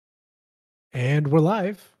And we're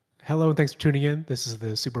live. Hello, and thanks for tuning in. This is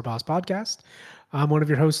the Super Boss Podcast. I'm one of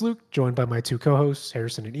your hosts, Luke, joined by my two co hosts,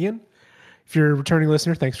 Harrison and Ian. If you're a returning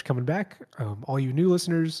listener, thanks for coming back. All you new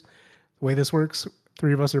listeners, the way this works,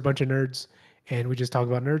 three of us are a bunch of nerds, and we just talk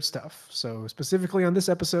about nerd stuff. So, specifically on this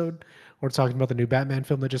episode, we're talking about the new Batman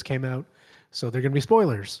film that just came out. So, they're going to be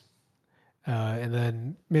spoilers. And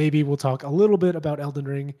then maybe we'll talk a little bit about Elden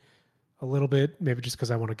Ring, a little bit, maybe just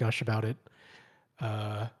because I want to gush about it.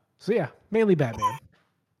 Uh, so, yeah, mainly Batman.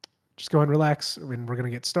 Just go ahead and relax, and we're gonna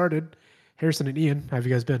get started. Harrison and Ian, how have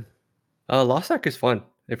you guys been? Lost Ark is fun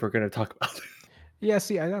if we're gonna talk about it. Yeah,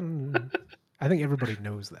 see, I think everybody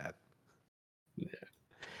knows that. Yeah.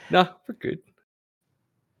 No, we're good.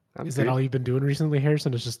 I'm Is that good. all you've been doing recently,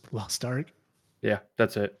 Harrison? Is just Lost Ark? Yeah,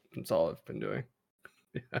 that's it. That's all I've been doing.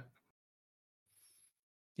 Yeah.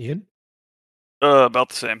 Ian? About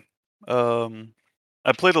the same.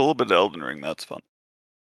 I played a little bit of Elden Ring. That's fun.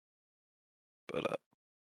 But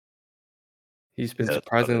He's been Yeah, that's about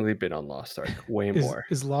it. surprisingly been on Lost Ark way more.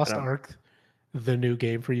 Is Lost And I'm- Ark the new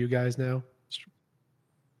game for you guys now?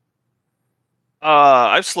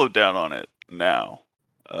 I've slowed down on it now.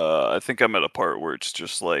 I think I'm at a part where it's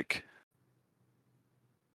just like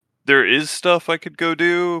there is stuff I could go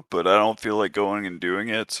do, but I don't feel like going and doing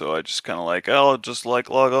it. So I just kind of like I'll just like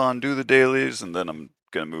log on, do the dailies, and then I'm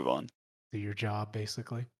gonna move on. Do your job,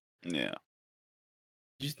 basically. Yeah.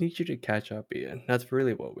 just need you to catch up, Ian. That's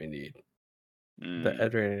really what we need. The Mm,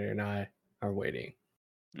 editor and I are waiting.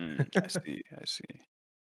 I see. I see.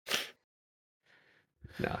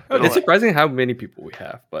 No, Okay. it's surprising how many people we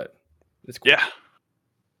have, but it's cool. Yeah.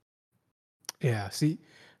 Yeah, see,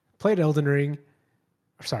 played Elden Ring.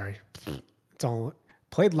 Sorry, it's all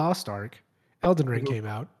played Lost Ark. Elden Ring came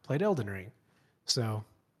out. Played Elden Ring. So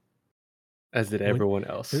As did everyone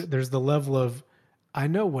else. there's the level of I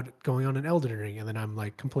know what's going on in Elden Ring, and then I'm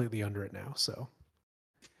like completely under it now. So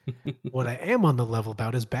what I am on the level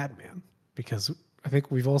about is Batman, because I think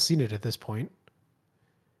we've all seen it at this point.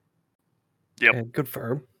 Yep. And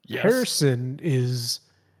confirm. Yes. Harrison is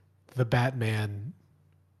the Batman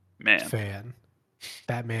Man. fan.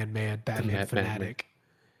 Batman man, Batman Batman fanatic.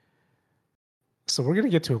 So we're gonna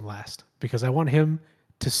get to him last because I want him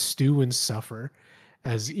to stew and suffer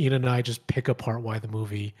as Ian and I just pick apart why the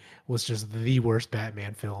movie was just the worst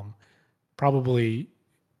Batman film, probably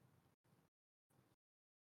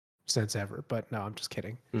since ever. But no, I'm just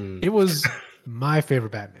kidding. Mm. It was my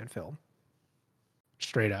favorite Batman film.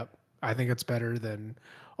 Straight up. I think it's better than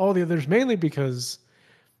all the others, mainly because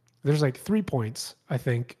there's like 3 points I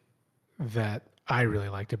think that I really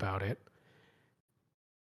liked about it.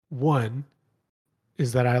 One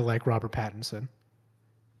is that I like Robert Pattinson.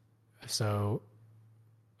 So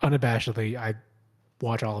unabashedly, I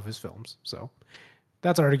watch all of his films. So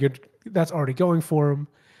that's already good. That's already going for him.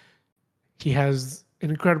 He has an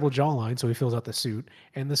incredible jawline, so he fills out the suit,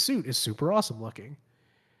 and the suit is super awesome looking.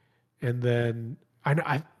 And then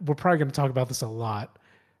we're probably going to talk about this a lot,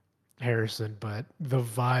 Harrison, but the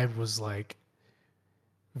vibe was like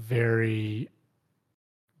very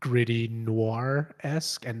gritty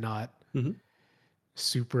noir-esque and not Mhm.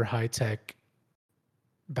 super high-tech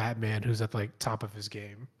Batman who's at like top of his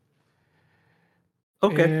game.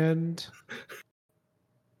 Okay. And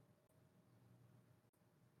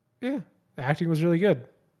yeah, the acting was really good.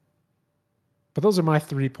 But those are my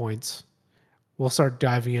 3 points. We'll start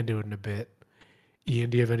diving into it in a bit. Ian,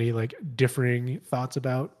 do you have any like differing thoughts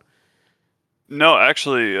about? No,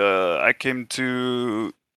 actually, I came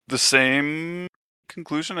to the same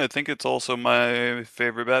conclusion. I think it's also my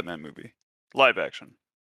favorite Batman movie, live action.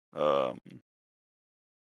 Good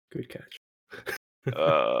catch.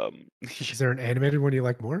 Is there an animated one you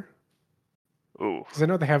like more? Oh, Because I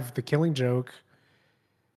know they have the Killing Joke,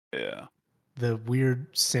 yeah. the weird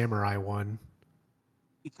samurai one.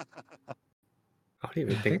 I don't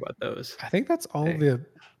even think about those. I think that's all Dang. the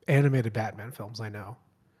animated Batman films I know.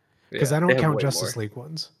 Because Yeah, I they don't have count way Justice more. League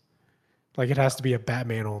ones. Like it has to be a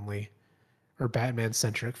Batman only or Batman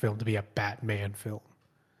centric film to be a Batman film.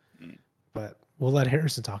 Mm. But we'll let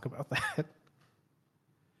Harrison talk about that.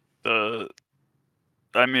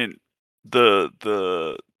 I mean,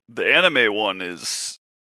 the anime one is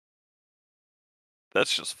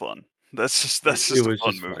that's just fun. That's just It a was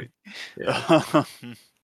fun just movie. Yeah,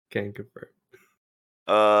 can confirm.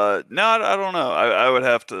 No, I don't know. I would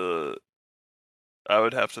have to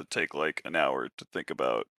take like an hour to think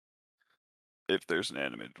about if there's an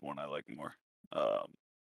animated one I like more.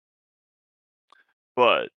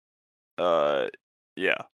 But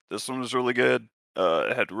yeah, this one was really good.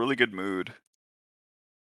 It had really good mood.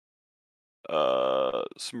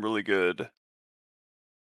 Some really good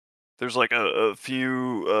there's like a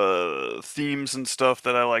few themes and stuff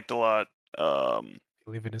that I liked a lot.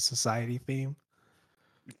 Believe in a society theme.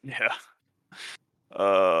 Yeah.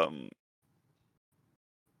 Um,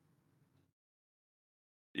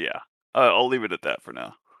 yeah. I'll leave it at that for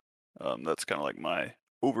now. That's kind of like my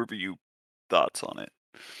overview thoughts on it.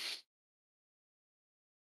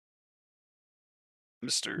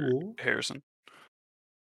 Mr. Cool. Harrison,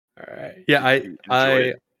 All right. Yeah, did you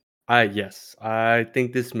enjoy it? yes, I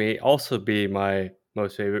think this may also be my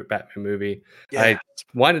most favorite Batman movie. Yeah. I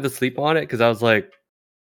wanted to sleep on it because I was like,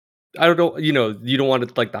 I don't know, you don't want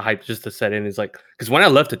it like the hype just to set in. It's like because when I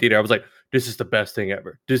left the theater, I was like, this is the best thing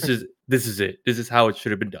ever. This is it. This is how it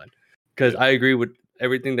should have been done. Because Yeah. I agree with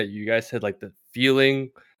everything that you guys said, like the feeling,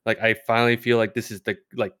 like I finally feel like this is the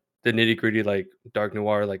nitty gritty, like dark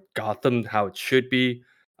noir, like Gotham, how it should be.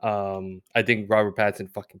 I think Robert Pattinson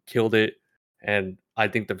fucking killed it, and I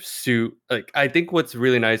think the suit, like I think what's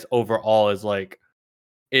really nice overall is like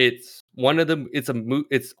it's one of them.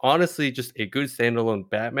 It's honestly just a good standalone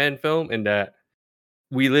Batman film in that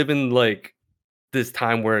we live in like this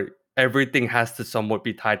time where everything has to somewhat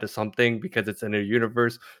be tied to something because it's in a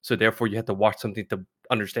universe. So therefore, you have to watch something to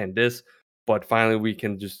understand this. But finally, we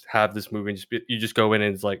can just have this movie and you just go in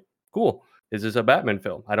and it's like, cool. This is a Batman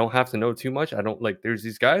film. I don't have to know too much. I don't like. There's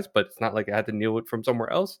these guys, but it's not like I had to know it from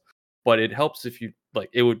somewhere else. But it helps if you like.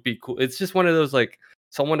 It would be cool. It's just one of those like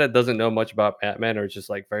someone that doesn't know much about Batman or just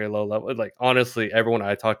like very low level. Like honestly, everyone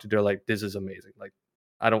I talk to, they're like, this is amazing. Like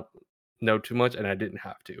I don't know too much, and I didn't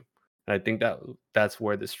have to. And I think that's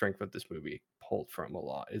where the strength of this movie pulled from a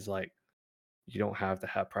lot is like you don't have to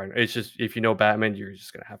have prior. It's just if you know Batman, you're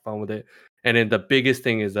just gonna have fun with it. And then the biggest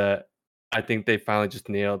thing is that I think they finally just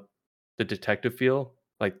nailed the detective feel.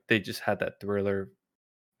 Like they just had that thriller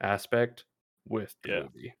aspect with the Yeah.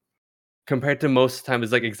 movie. Compared to most of the time,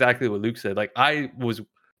 it's like exactly what Luke said. Like I was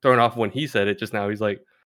thrown off when he said it just now. He's like,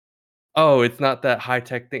 oh, it's not that high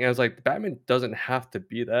tech thing. I was like, Batman doesn't have to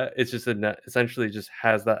be that. It's just essentially just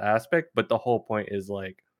has that aspect. But the whole point is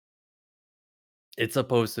like it's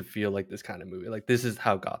supposed to feel like this kind of movie. Like this is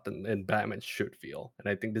how Gotham and Batman should feel. And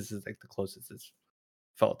I think this is like the closest it's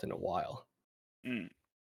felt in a while. Mm,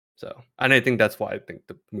 So, and I think that's why I think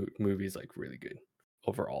the movie is like really good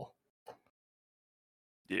overall.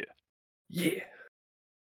 yeah. Yeah.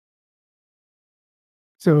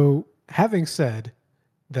 So, having said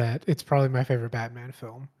that, it's probably my favorite Batman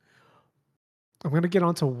film. I'm going to get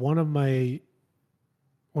onto one of my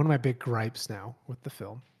big gripes now with the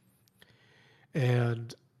film,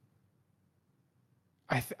 and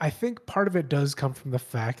I think part of it does come from the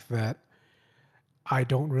fact that I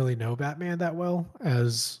don't really know Batman that well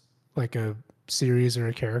as like a series or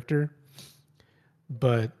a character,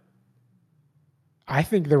 but I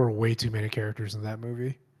think there were way too many characters in that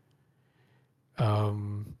movie.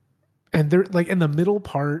 Um, and they're like in the middle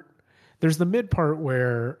part. There's the mid part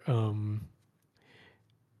where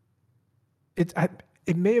it I,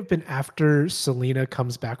 it may have been after Selena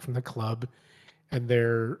comes back from the club and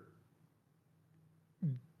they're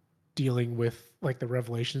dealing with like the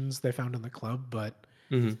revelations they found in the club, but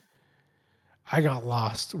Hmm. I got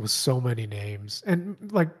lost with so many names. And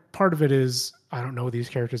like part of it is I don't know these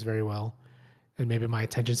characters very well and maybe my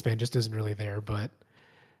attention span just isn't really there, but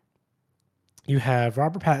you have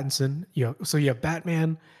Robert Pattinson, so you have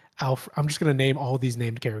Batman, Alfred. I'm just going to name all these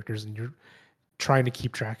named characters and you're trying to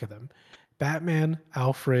keep track of them. Batman,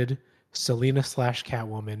 Alfred, Selena slash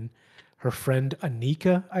Catwoman, her friend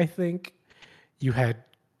Anika, I think. You had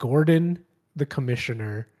Gordon, the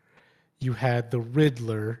commissioner. You had the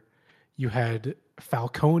Riddler. You had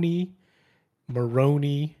Falcone,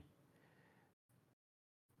 Maroni,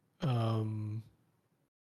 um,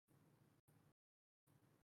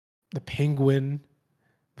 the Penguin,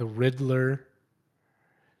 the Riddler.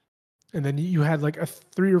 And then you had like a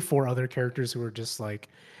three or four other characters who were just like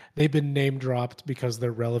they've been name dropped because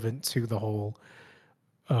they're relevant to the whole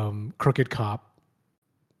crooked cop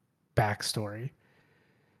backstory.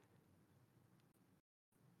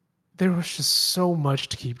 There was just so much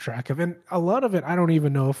to keep track of, and a lot of it I don't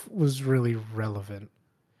even know if was really relevant.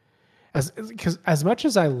 As because as much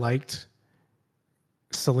as I liked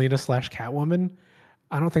Selena slash Catwoman,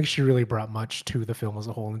 I don't think she really brought much to the film as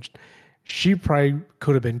a whole, and she probably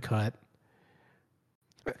could have been cut.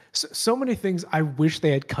 So many things I wish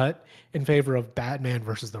they had cut in favor of Batman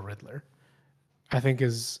versus the Riddler. I think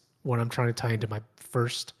is what I'm trying to tie into my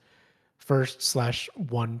first slash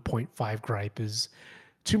 1.5 gripe is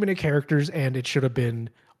too many characters and it should have been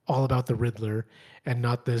all about the Riddler and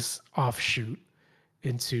not this offshoot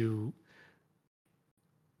into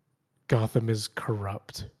Gotham is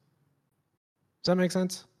corrupt. Does that make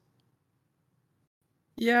sense?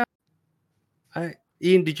 Yeah.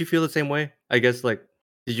 Ian, did you feel the same way? I guess like,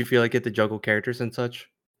 did you feel like you had to juggle characters and such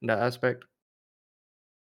in that aspect?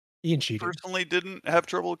 Ian cheating. Personally, didn't have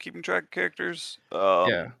trouble keeping track of characters.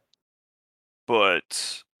 Yeah.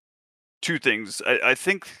 But two things.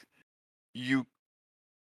 You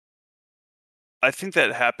I think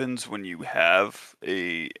that happens when you have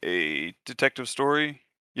a detective story,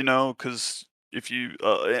 because if you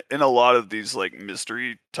in a lot of these like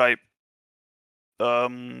mystery type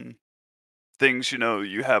um things,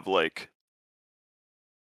 you have like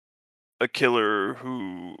a killer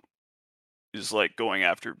who is like going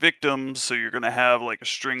after victims, so you're gonna have like a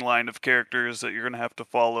string line of characters that you're gonna have to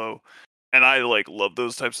follow. And I like love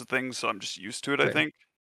those types of things, so I'm just used to it, I Same. think.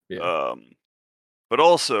 Yeah. Um but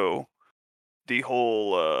also the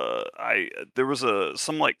whole I there was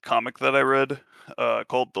some like comic that I read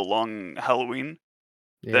called The Long Halloween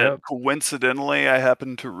that Yep. coincidentally I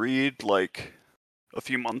happened to read like a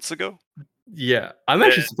few months ago. Yeah. I'm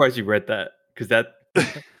actually And surprised you read that because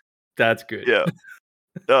that's good. yeah.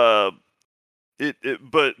 Uh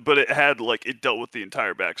but it had like it dealt with the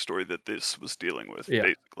entire backstory that this was dealing with, Yeah.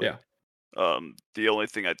 basically. Yeah. The only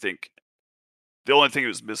thing the only thing it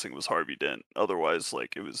was missing was Harvey Dent. Otherwise,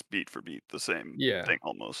 like, it was beat for beat the same Yeah. thing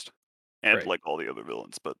almost, and Right. like all the other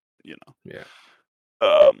villains. But Yeah.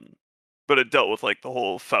 um, but it dealt with like the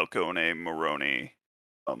whole Falcone Moroni,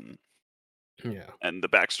 um, Yeah. and the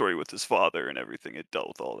backstory with his father and everything. It dealt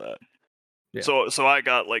with all that. Yeah. So I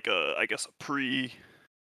got like I guess a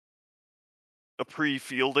pre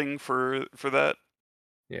fielding for that.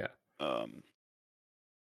 Yeah. Um,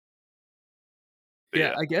 but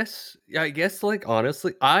Yeah. yeah, I guess like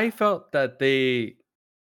honestly, I felt that they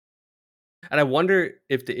and I wonder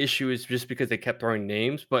if the issue is just because they kept throwing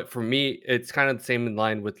names, but for me, it's kind of the same in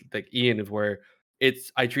line with like Ian of where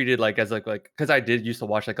it's I treated like as like because I did used to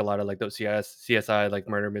watch like a lot of like those CSI like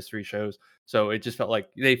murder mystery shows. So it just felt like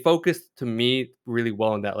they focused to me really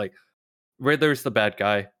well on that. Like Riddler's the bad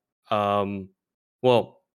guy. Um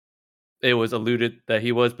well, it was alluded that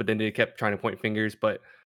he was, but then they kept trying to point fingers. But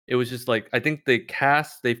it was just like I think the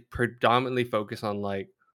cast they predominantly focus on like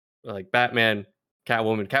Batman,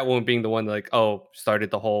 Catwoman being the one that, like, oh,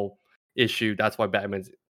 started the whole issue. That's why Batman's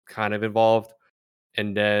kind of involved.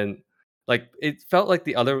 And then like it felt like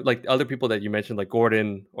the other people that you mentioned, like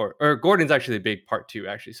Gordon or Gordon's actually a big part too,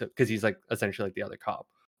 actually. So because he's like essentially like the other cop.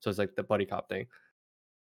 So it's like the buddy cop thing.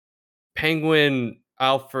 Penguin,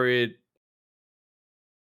 Alfred,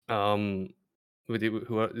 um,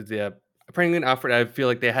 the Penguin, Alfred, I feel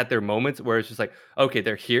like they had their moments where it's just like, okay,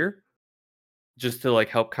 they're here just to like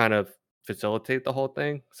help kind of facilitate the whole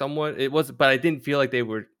thing somewhat. It was, but I didn't feel like they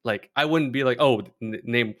were like I wouldn't be like, oh,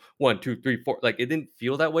 name one, two, three, four. Like it didn't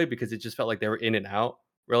feel that way because it just felt like they were in and out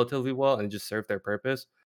relatively well and just served their purpose.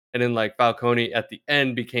 And then like Falcone at the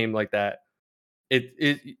end became like that.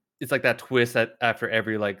 It's like that twist that after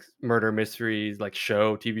every like murder mysteries like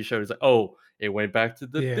show TV show is like, oh, it went back to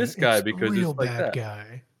Yeah, this guy it's the because it's real like bad that.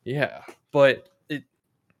 guy. Yeah, but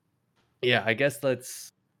yeah, I guess that's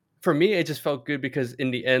for me, it just felt good because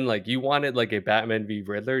in the end, like you wanted like a Batman v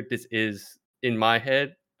Riddler. This is in my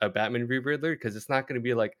head a Batman v Riddler because it's not going to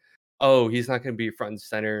be like, oh, he's not going to be front and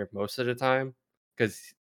center most of the time. Because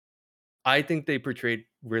I think they portrayed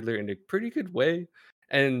Riddler in a pretty good way,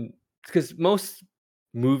 and because most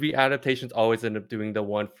movie adaptations always end up doing the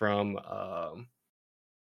one from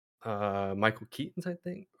Michael Keaton's, I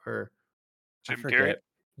think, or I Jim Carrey. forget.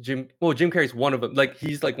 Jim Carrey's one of them. Like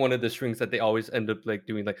he's like one of the strings that they always end up like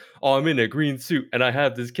doing like, "Oh, I'm in a green suit and I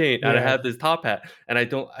have this cane and I Yeah. have this top hat." And I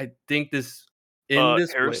think this in this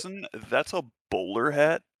way Harrison, that's a bowler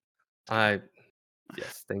hat. I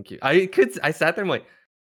yes, thank you. I sat there, I'm like,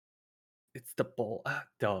 it's the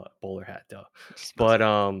duh, bowler hat, duh. Just But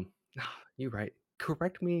messing. you're right.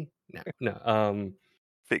 Correct me. No, no.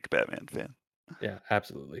 Fake Batman fan. Yeah,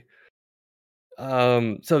 absolutely.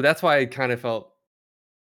 So that's why I kind of felt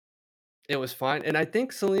it was fine. And I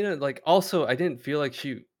think Selena, like also I didn't feel like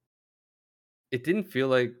she it didn't feel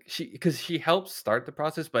like because she helped start the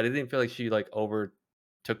process, but it didn't feel like she like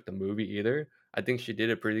overtook the movie either. I think she did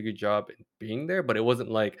a pretty good job in being there, but it wasn't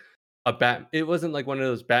like it wasn't like one of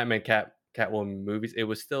those Batman Catwoman movies. It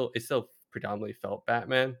still predominantly felt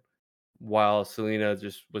Batman, while Selena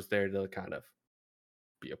just was there to kind of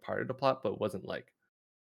be a part of the plot, but wasn't like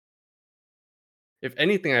if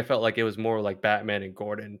anything, I felt like it was more like Batman and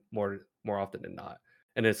Gordon more often than not.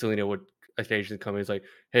 And then Selena would occasionally come in and is like,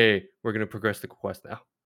 hey, we're gonna progress the quest now.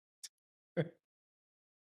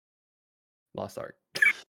 Lost Ark.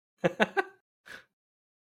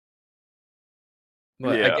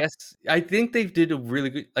 But Yeah. I think they did a really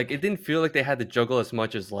good like, it didn't feel like they had to juggle as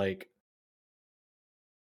much as, like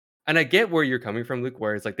And I get where you're coming from, Luke,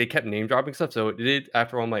 where it's like they kept name dropping stuff. So it did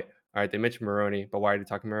after all, I'm like, all right, they mentioned Maroni, but why are they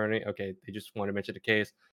talking Maroni? Okay, they just want to mention the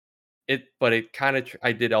case. But it kind of,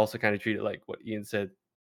 I did also kind of treat it like what Ian said,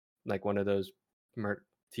 like one of those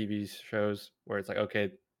TV shows where it's like,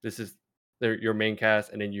 okay, this is your main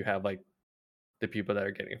cast, and then you have like the people that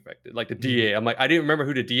are getting affected, like the DA. I'm like, I didn't remember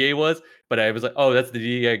who the DA was, but I was like, oh, that's the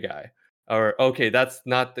DA guy, or okay, that's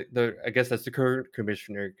not the I guess that's the current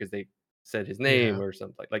commissioner because they said his name Yeah. or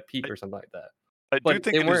something like Pete I, or something like that. I do But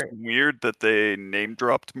think they it is weren't. weird that they name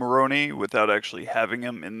dropped Maroni without actually having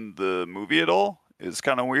him in the movie at all. Is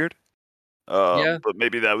kind of weird. Yeah. But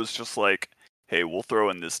maybe that was just like, hey, we'll throw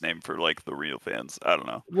in this name for like the real fans. I don't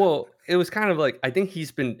know. Well, it was kind of like I think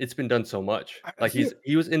it's been done so much. I Like feel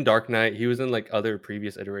he was in Dark Knight, he was in like other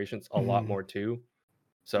previous iterations a lot Mhm. more too.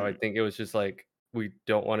 So I Mm. think it was just like we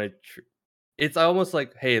don't want to. It's almost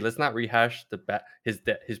like, hey, let's not rehash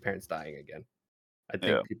his parents dying again. I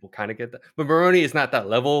Yeah. think people kind of get that, but Maroni is not that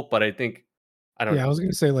level. But I think I don't Yeah, I know. was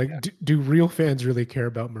gonna say, Yeah, like, do real fans really care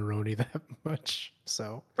about Maroni that much?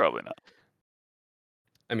 So Probably not.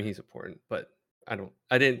 I mean he's important, but I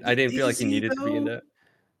didn't feel like is he he needed to be in though? that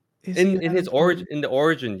Is he in that his origin important? in the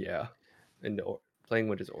origin. Yeah, playing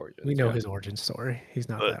with his We origins. know Yeah, his origin story. He's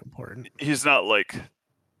not But that important. he's not like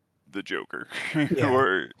the Joker, Yeah.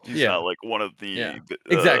 or he's yeah, not like one of yeah. the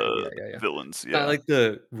Exactly. Yeah, yeah, yeah. villains. Not Yeah. like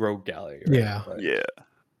the rogue gallery, right? Yeah. But Yeah.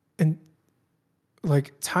 And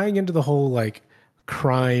like tying into the whole like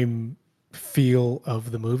crime feel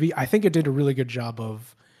of the movie, I think it did a really good job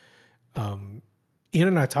of um Ian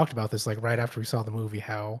and I talked about this like right after we saw the movie,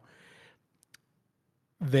 how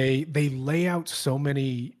they lay out so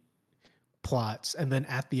many plots and then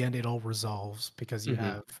at the end it all resolves because you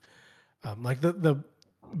mhm, have like the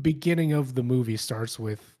beginning of the movie starts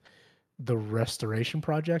with the restoration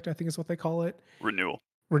project, I think is what they call it, Renewal.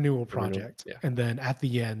 renewal the renewal. project. Yeah. And then at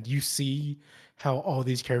the end you see how all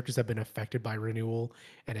these characters have been affected by renewal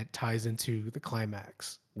and it ties into the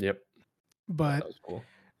climax. Yep. That But was cool.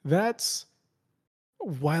 that's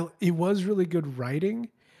while it was really good writing,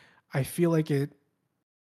 I feel like this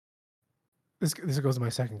goes to my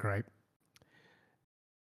second gripe.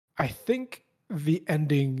 I think the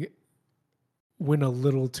ending went a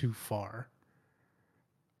little too far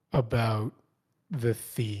about the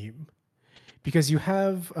theme because you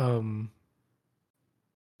have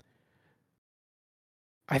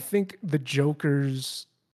I think the Joker's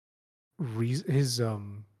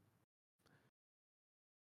reason,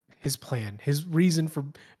 his plan, his reason for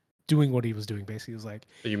doing what he was doing basically was like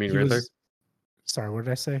You mean he Riddler? was sorry, what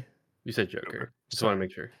did I say? You said Joker. Joker. Just want to Sorry.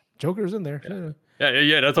 make sure. Joker's in there. Yeah. Yeah.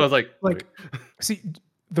 Yeah. That's what I was like. Like wait. see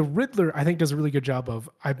the Riddler I think does a really good job of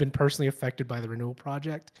I've been personally affected by the renewal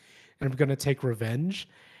project and I'm going to take revenge.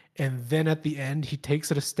 And then at the end he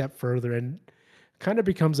takes it a step further and kind of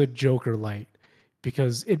becomes a Joker light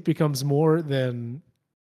because it becomes more than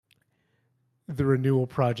the renewal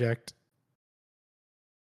project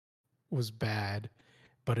was bad,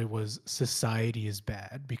 but it was society is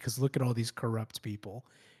bad because look at all these corrupt people.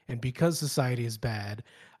 And because society is bad,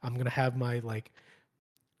 I'm going to have my like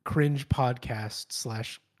cringe podcast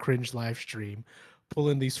slash cringe live stream, pull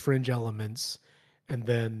in these fringe elements, and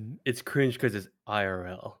then It's cringe because it's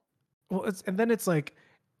IRL. well, and then it's like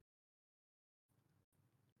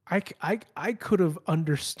I could have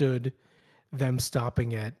understood them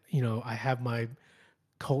stopping at I have my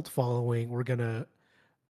cult following. We're gonna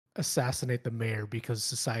assassinate the mayor because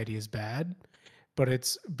society is bad, but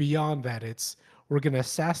it's beyond that. It's we're gonna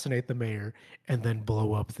assassinate the mayor and then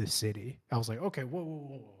blow up the city. I was like, okay,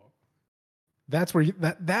 whoa. That's where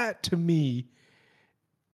that to me.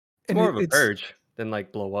 It's And more of a it's purge than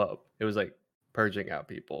like blow up. It was like purging out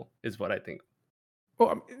people is what I think.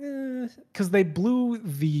 well, because they blew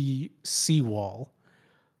the seawall.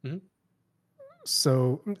 Mhm.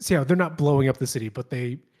 So yeah, they're not blowing up the city, but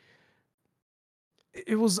it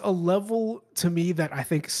was a level to me that I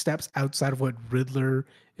think steps outside of what Riddler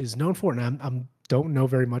is known for. And I'm don't know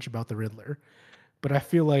very much about the Riddler, but I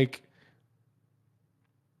feel like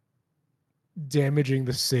damaging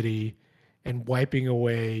the city and wiping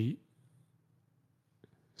away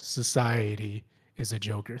society is a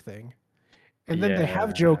Joker thing. And then they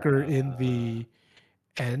have Joker in Yeah. the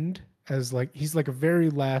end as like he's like a very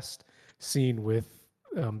last scene with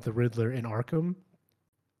the Riddler in Arkham,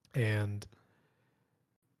 and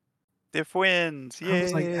Diff wins. I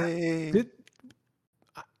was like, Yay. did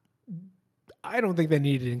I I don't think they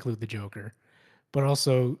needed to include the Joker, but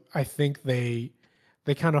also I think they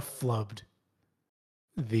kind of flubbed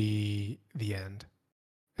the end,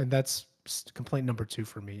 and that's complaint number two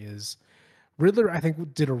for me is Riddler. I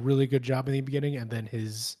think did a really good job in the beginning, and then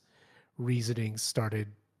his reasoning started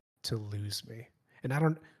to lose me. And I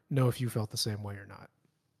don't know if you felt the same way or not.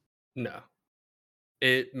 No.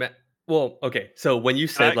 Well, okay. So when you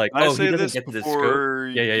said like, Can I "Oh, he say doesn't this get to the scope." before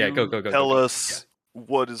Yeah, yeah, yeah. Go, you go, go, go, tell go. Yeah, us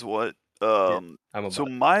what is what? yeah. I'm So about it.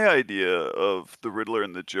 my idea of the Riddler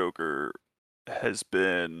and the Joker has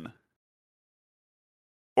been,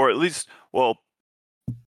 or at least, well,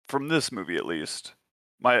 from this movie at least,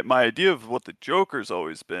 my idea of what the Joker's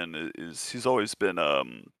always been is he's always been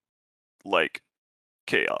like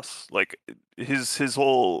chaos. Like his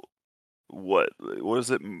whole what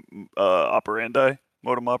is it operandi,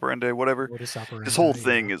 modum operandi, whatever. Modus His whole operandi,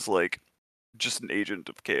 thing yeah. is like just an agent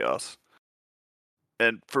of chaos.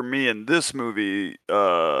 And for me in this movie,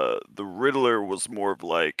 the Riddler was more of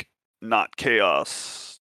like not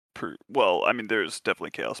chaos. Well, I mean, there's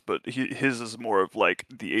definitely chaos, but his is more of like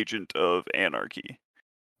the agent of anarchy,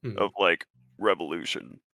 Mhm. of like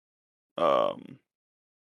revolution. Um,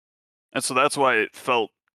 and so that's why it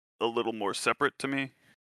felt a little more separate to me.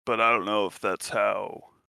 But I don't know if that's how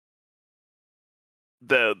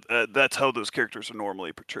that's how those characters are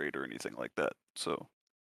normally portrayed or anything like that. So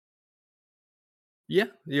Yeah,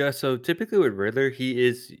 yeah. So typically with Riddler, he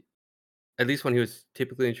is at least when he was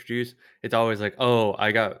typically introduced, it's always like, "Oh,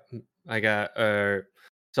 I got,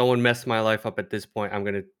 someone messed my life up at this point. I'm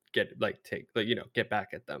gonna get like take like get back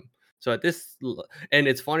at them." So at and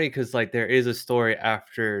it's funny because like there is a story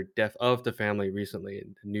after Death of the Family recently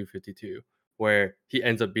in the New 52 where he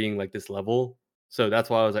ends up being like this level. So that's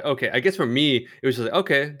why I was like, okay, I guess for me it was just like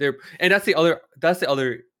okay, there, and that's the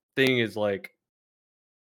other thing is like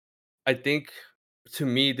I think to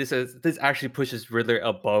me this actually pushes Riddler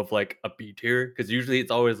above like a B tier because usually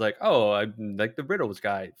it's always like, oh, I'm like the riddles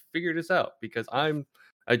guy, figure this out because I'm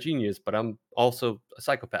a genius, but I'm also a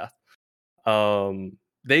psychopath.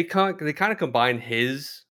 They kind of combine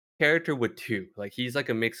his character with two, like he's like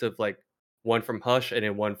a mix of like one from Hush and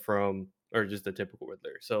then one from or just the typical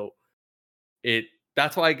Riddler. So it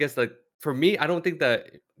that's why I guess like for me, I don't think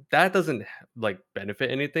that doesn't like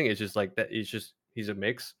benefit anything. It's just like that. It's just he's a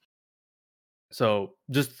mix. So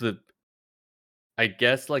just I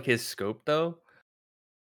guess, like, his scope though,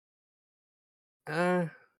 uh,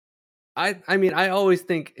 I mean, I always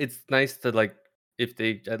think it's nice to, like, if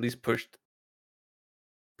they at least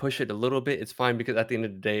push it a little bit, it's fine because at the end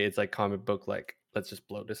of the day, it's like comic book, like, let's just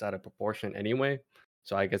blow this out of proportion anyway.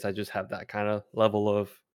 So I guess I just have that kinda level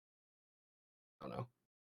of I don't know,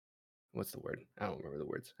 what's the word? I don't remember the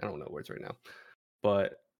words. I don't know words right now.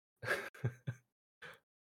 But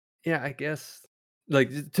yeah, I guess, like,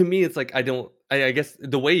 to me, it's like I don't I guess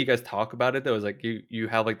the way you guys talk about it though is like you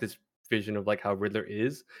have, like, this vision of, like, how Riddler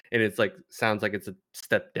is, and it's, like sounds like it's a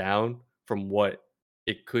step down from what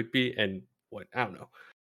it could be and what I don't know.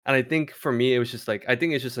 And I think for me, it was just, like I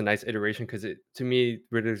think it's just a nice iteration because it to me,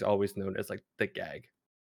 Riddler's always known as, like, the gag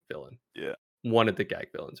villain. yeah, One of the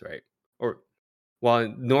gag villains, right? Or while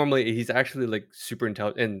normally he's actually, like, super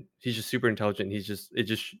intelligent and he's just super intelligent,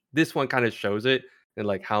 this one kinda shows it and,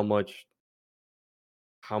 like, how much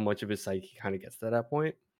of his psyche kinda gets to that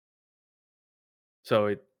point.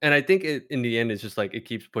 So I think in the end, it's just, like, it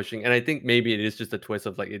keeps pushing, and I think maybe it is just a twist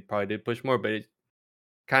of, like, it probably did push more, but it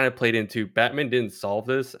kinda played into Batman didn't solve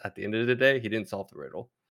this at the end of the day, he didn't solve the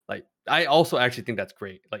riddle. Like, I also actually think that's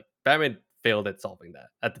great, like, Batman failed at solving that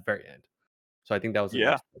at the very end. So I think that was a yeah,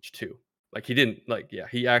 nice touch too. Like, he didn't like, yeah,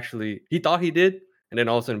 he thought he did, and then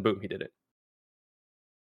all of a sudden, boom, he did it.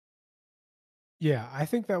 Yeah, I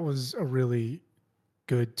think that was a really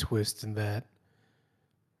good twist in that.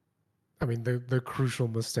 I mean, the crucial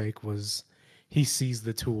mistake was he sees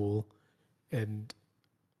the tool and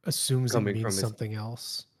assumes it Coming means from his something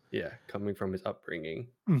else. coming from his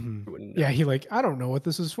upbringing, Hmm. he wouldn't Yeah, know. he like, I don't know what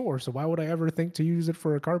this is for, so why would I ever think to use it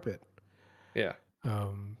for a carpet? Yeah.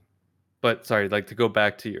 Um, But sorry, like, to go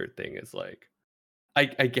back to your thing is, like, I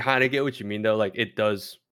kinda get what you mean, though, like, it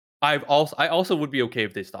does I also would be okay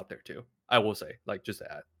if they stopped there too, I will say, like, just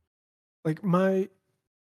to add. like my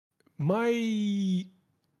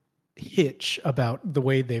hitch about the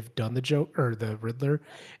way they've done the joke or the Riddler,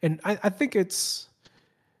 and I think it's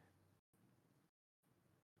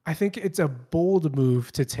a bold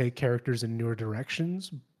move to take characters in newer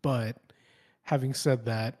directions, but having said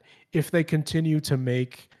that, if they continue to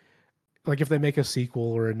make if they make a sequel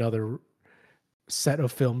or another set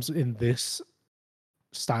of films in this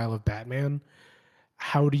style of Batman,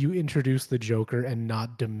 how do you introduce the Joker and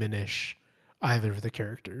not diminish either of the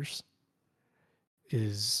characters?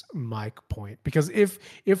 Is my point. Because if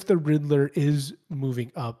the Riddler is moving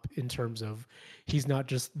up in terms of he's not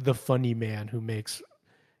just the funny man who makes,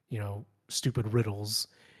 stupid riddles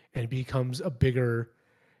and becomes a bigger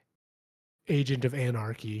agent of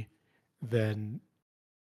anarchy, then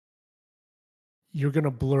you're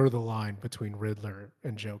gonna blur the line between Riddler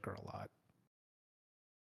and Joker a lot.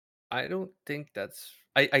 I don't think that's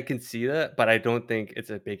I can see that, but I don't think it's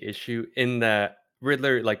a big issue in that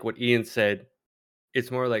Riddler, like what Ian said,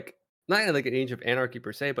 it's more like not like an Age of Anarchy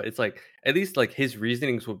per se, but it's like at least like his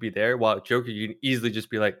reasonings will be there. While Joker, you can easily just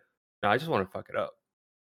be like, "No, I just want to fuck it up."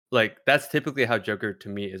 Like that's typically how Joker to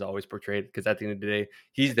me is always portrayed. Because at the end of the day,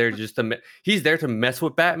 he's there just to he's there to mess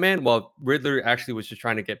with Batman, while Riddler actually was just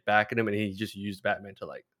trying to get back at him, and he just used Batman to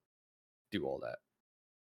like do all that.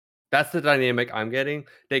 That's the dynamic I'm getting.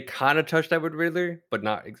 They kind of touched that with Riddler, but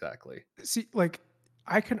not exactly. See, like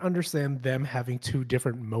I can understand them having two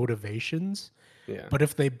different motivations, Yeah. but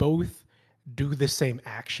if they both do the same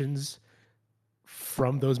actions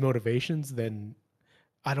from those motivations, then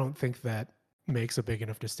I don't think that makes a big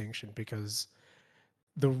enough distinction because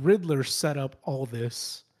the Riddler set up all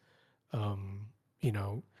this, um, you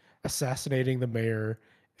know, assassinating the mayor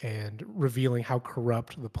and revealing how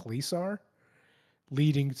corrupt the police are,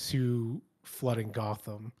 leading to flooding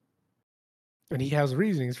Gotham. And he has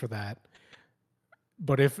reasonings for that.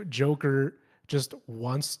 But if Joker just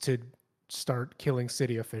wants to start killing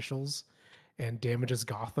city officials and damages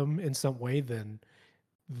Gotham in some way, then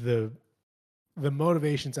the the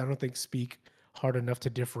motivations I don't think speak hard enough to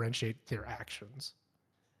differentiate their actions.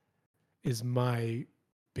 Is my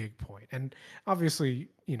big point. And obviously,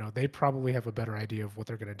 they probably have a better idea of what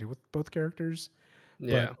they're going to do with both characters. But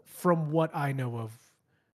Yeah. from what I know of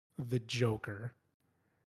the Joker,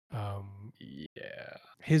 um, Yeah.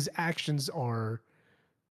 his actions are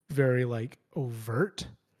very like overt,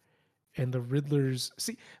 and the Riddler's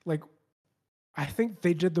see like I think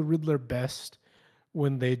they did the Riddler best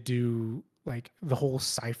when they do like the whole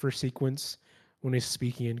cipher sequence when he's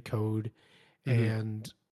speaking in code, Mhm.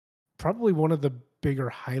 and probably one of the bigger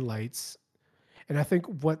highlights. And I think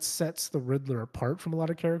what sets the Riddler apart from a lot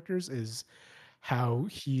of characters is how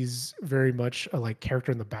he's very much a like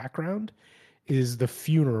character in the background is the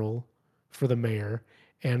funeral for the mayor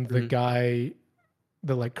and the Mhm. guy,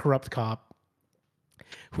 the like corrupt cop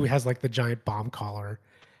who has like the giant bomb collar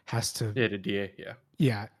has to, Yeah, the DA, yeah.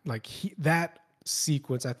 yeah, like that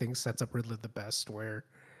sequence I think sets up Riddler the best where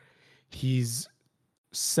he's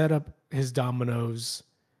set up his dominoes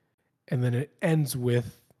and then it ends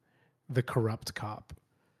with the corrupt cop.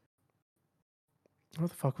 Where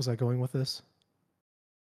the fuck was I going with this?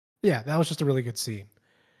 Yeah, that was just a really good scene.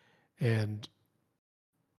 And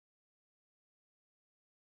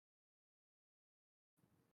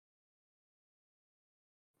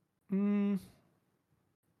mm,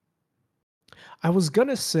 I was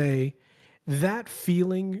gonna say that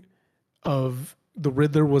feeling of the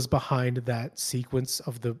Riddler was behind that sequence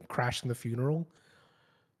of the crash in the funeral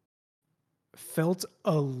felt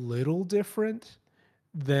a little different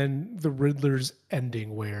than the Riddler's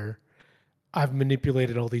ending, where I've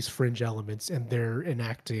manipulated all these fringe elements and they're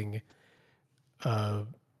enacting a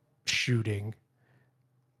shooting.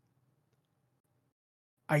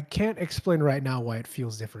 I can't explain right now why it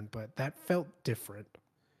feels different, but that felt different.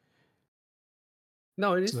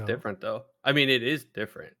 No, it is So, different though. I mean, it is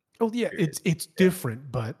different, oh yeah, period. it's Yeah.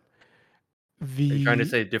 different, but Are you trying to the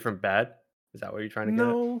say different bad? Is that what you're trying to get at?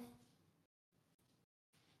 no,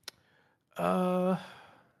 uh,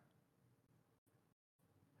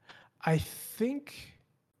 I think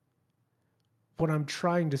what I'm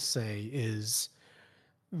trying to say is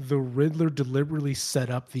the Riddler deliberately set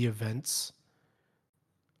up the events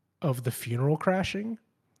of the funeral crashing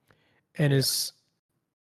and Yeah. is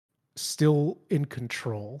still in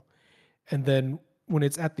control. And then when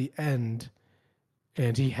it's at the end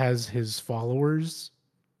and he has his followers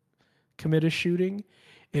commit a shooting,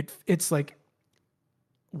 it's like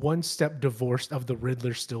one step divorced of the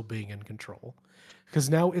Riddler still being in control. Because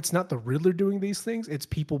now it's not the Riddler doing these things, it's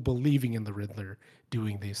people believing in the Riddler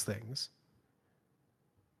doing these things.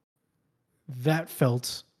 That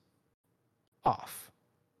felt off.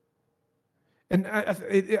 And I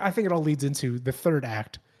think it all leads into the third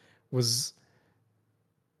act was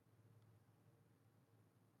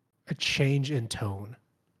a change in tone.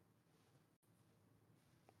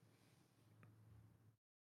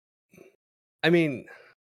 I mean,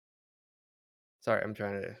 sorry, I'm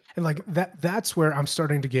trying to And like that's where I'm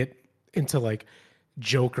starting to get into like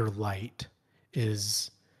Joker light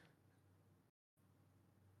is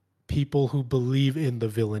people who believe in the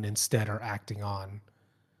villain instead are acting on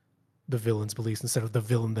the villain's beliefs instead of the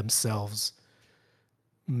villain themselves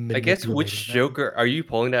I guess manipulating which them. Joker are you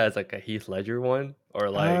pulling that as like a Heath Ledger one? Or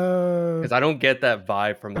like Uh, because I don't get that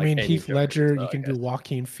vibe from I like mean any Heath Joker, Ledger, so you I can do guess.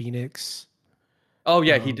 Joaquin Phoenix. Oh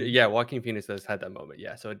yeah, Um, yeah, Joaquin Phoenix does have that moment.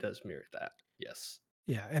 Yeah, so it does mirror that. Yes.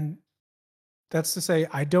 yeah, and That's to say,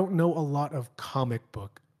 I don't know a lot of comic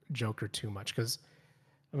book Joker too much because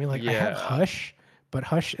I mean, like I have Yeah. Hush, but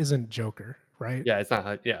Hush isn't Joker, right? Yeah, it's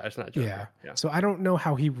not. Yeah, it's not Yeah. Joker. Yeah, So I don't know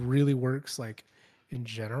how he really works, like in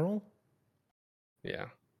general. yeah.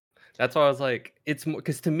 That's why I was like, it's more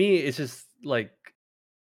because to me, it's just like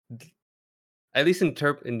at least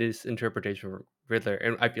in this interpretation of Riddler,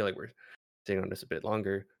 and I feel like we're staying on this a bit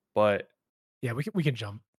longer, but Yeah, we can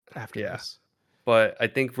jump after yeah, this. but I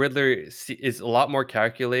think Riddler is a lot more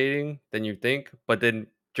calculating than you think, but then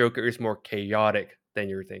Joker is more chaotic than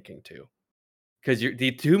you're thinking too. Because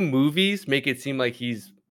the two movies make it seem like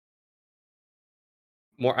he's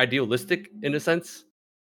more idealistic in a sense,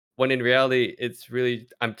 when in reality, it's really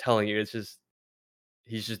I'm telling you, it's just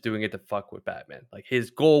he's just doing it to fuck with Batman. Like his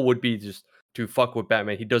goal would be just to fuck with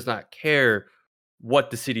Batman. He does not care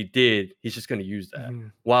what the city did. He's just going to use that.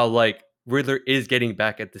 Mhm. While like Riddler is getting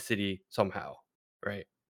back at the city somehow, right?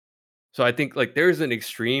 So I think like there's an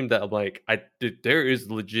extreme that I'm like there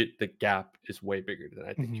is legit the gap is way bigger than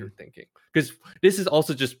I think you're Mhm. thinking. Because this is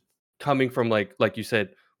also just coming from like you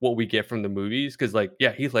said what we get from the movies. Because like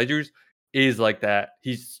yeah, Heath Ledger's is like that.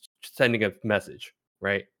 He's sending a message,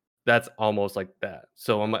 right? That's almost like that.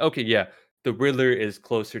 So I'm like, okay, yeah, the Riddler is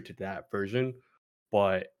closer to that version,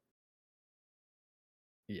 but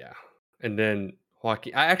yeah. And then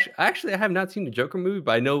Joaquin, I have not seen the Joker movie,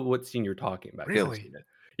 but I know what scene you're talking about because I've Really? seen it.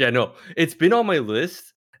 Yeah, no, it's been on my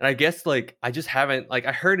list, and I guess like I just haven't like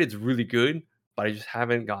I heard it's really good, but I just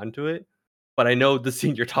haven't gotten to it. But I know the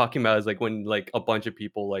scene you're talking about is like when like a bunch of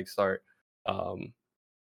people like start um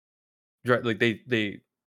like they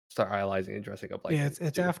start idolizing and dressing up like Yeah, him it's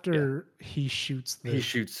too. Yeah. after he shoots He the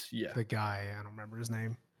shoots, yeah. the guy. I don't remember his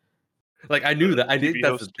name. Like I knew The that. I think TV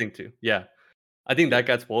that's the host. thing too. Yeah. I think Yeah. that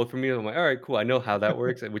got spoiled for me. I'm like, all right, cool. I know how that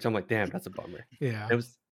works, which I'm like, damn, that's a bummer. Yeah. It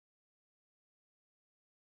was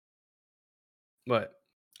But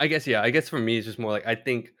I guess yeah, I guess for me it's just more like I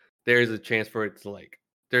think there's a chance for it to like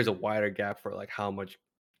there's a wider gap for like how much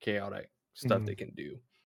chaotic stuff they Mhm. can do.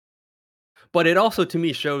 But it also to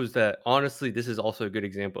me shows that honestly this is also a good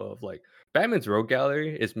example of like Batman's rogue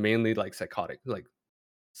gallery is mainly like psychotic, like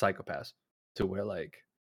psychopaths to where like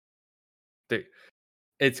they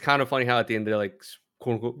it's kind of funny how at the end they're like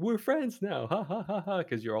quote unquote we're friends now. Ha ha ha ha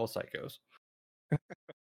because you're all psychos.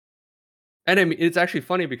 And I mean it's actually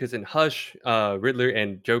funny because in Hush, Riddler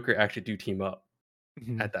and Joker actually do team up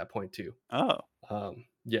Mhm. at that point too. Oh.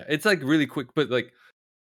 Yeah, it's like really quick, but like,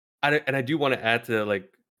 I do want to add to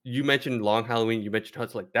like you mentioned Long Halloween, you mentioned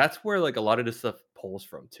Huts, like that's where like a lot of this stuff pulls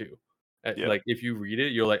from too. Yeah. Like if you read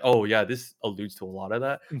it, you're like, oh yeah, this alludes to a lot of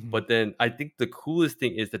that. Mhm. But then I think the coolest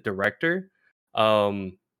thing is the director,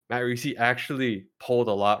 um, Matt Reeves actually pulled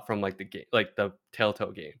a lot from like the game, like the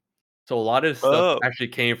Telltale game. So a lot of stuff Oh. actually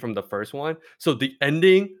came from the first one. So the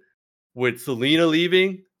ending with Selena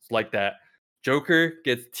leaving, it's like that. Joker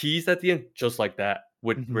gets teased at the end, just like that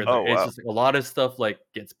with Mhm. Riddler. Oh It's wow. just like, a lot of stuff like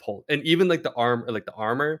gets pulled, and even like the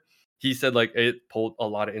armor. He said like it pulled a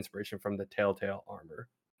lot of inspiration from the Telltale armor,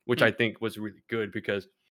 which Hmm. I think was really good because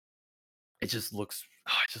it just looks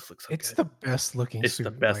so It's good. the best looking It's the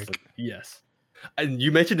suit. best look. Like Yes, and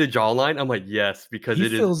you mentioned the jawline. I'm like yes because he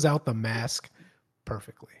it is fills out the mask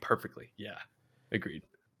perfectly. perfectly. Yeah, agreed.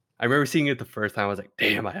 I remember seeing it the first time. I was like,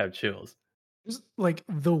 damn, I have chills. Just like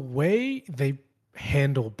the way they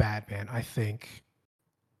handle Batman, I think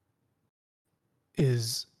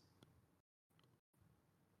is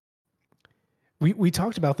we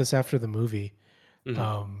talked about this after the movie. Mhm.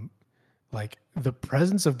 Um like the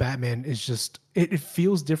presence of Batman is just it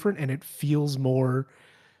feels different and it feels more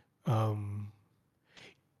um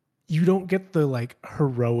you don't get the like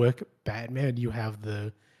heroic Batman. You have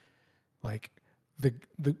the like the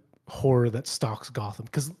horror that stalks Gotham.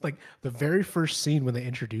 Because like the very first scene when they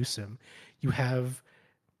introduce him, you have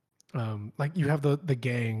like you have the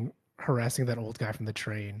gang harassing that old guy from the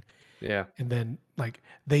train, Yeah. and then like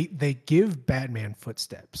they give Batman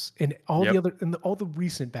footsteps. In all the Yep. other all the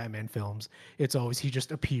recent Batman films, it's always he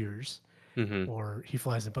just appears Mhm. or he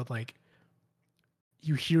flies in, but like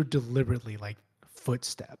you hear deliberately like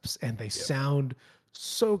footsteps and they Yep. sound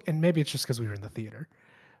so, and maybe it's just because we were in the theater,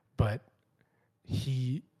 but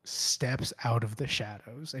he steps out of the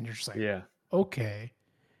shadows and you're just like, Yeah. okay,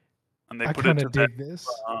 And they I put it kind to of that dig this.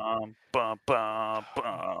 bum, bum, bum,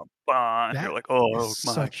 bum, and you're That like, is oh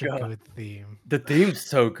my such a god. good theme. The theme's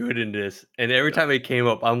so good in this, and every Yeah. time it came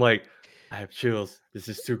up, I'm like, I have chills. This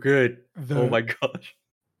is too good. Oh The my gosh.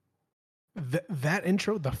 that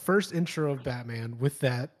intro, the first intro of Batman with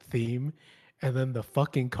that theme, and then the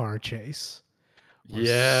fucking car chase was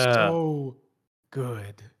Yeah. so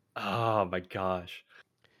good. Oh my gosh.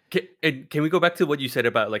 Can we go back to what you said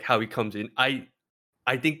about like how he comes in?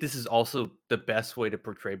 I think this is also the best way to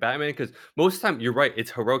portray Batman because most of the time you're right,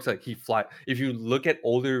 it's heroics. Like he fly. If you look at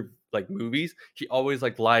older like movies, he always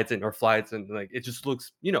like glides in or flies in. Like it just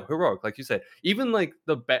looks, heroic. Like you said, even like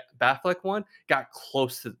the Batfleck one got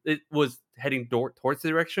close to. It was heading towards the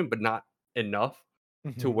direction, but not enough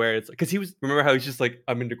to Mhm. where it's because he was. Remember how he's just like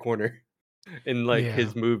I'm in the corner in like Yeah.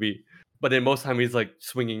 his movie, but then most time he's like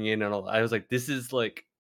swinging in and all. I was like, this is like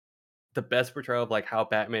the best portrayal of like how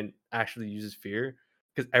Batman actually uses fear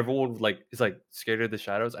because everyone like is like scared of the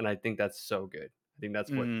shadows, and I think that's so good. I think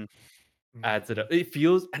that's what Mm, adds it Mhm. up. It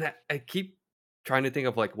feels, and I keep trying to think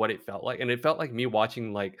of like what it felt like, and it felt like me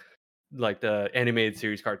watching like the animated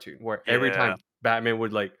series cartoon where every yeah. time Batman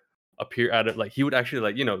would like appear out of like he would actually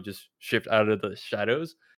like just shift out of the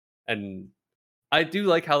shadows, and I do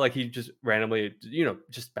like how like he just randomly,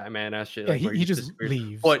 just Batman ass shit, Yeah, like he where he he just just disappears.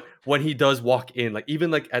 leaves. But when he does walk in, like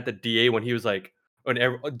even like at the DA when he was like when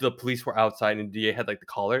the police were outside and DA had like the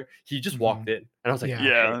collar, he just walked Mhm. in, and I was like, Yeah.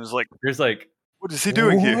 Yeah, okay, I was like, there's like what is he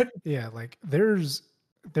doing here? what? Yeah, like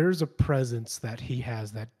there's a presence that he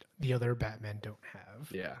has that the other Batman don't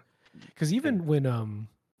have. Yeah, Because and even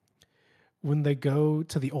when they go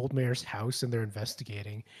to the old mayor's house and they're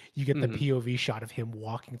investigating, you get the mhm, POV shot of him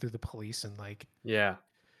walking through the police and like yeah,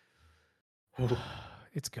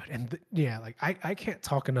 it's good. And yeah, like I can't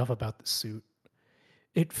talk enough about the suit.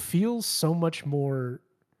 It feels so much more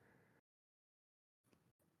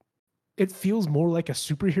it feels more like a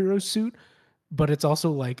superhero suit, but it's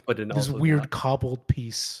also like but then this also weird not. cobbled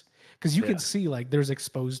piece. Because you can Yeah, see like there's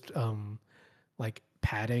exposed like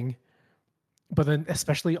padding, but then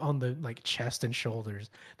especially on the like chest and shoulders,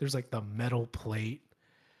 there's like the metal plate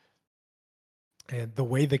and the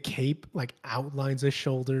way the cape like outlines his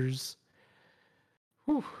shoulders.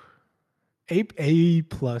 Whew. A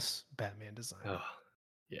plus Batman design. oh,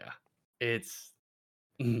 yeah, it's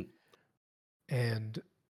mhm, And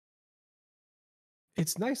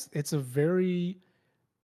it's nice. It's a very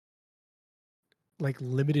like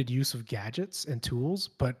limited use of gadgets and tools,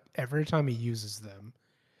 but every time he uses them,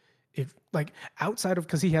 if like outside of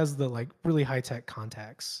because he has the like really high tech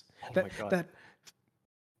contacts oh that my god, that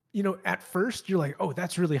at first you're like, oh,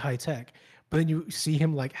 that's really high tech, but then you see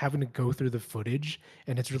him like having to go through the footage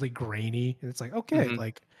and it's really grainy and it's like, okay, hmm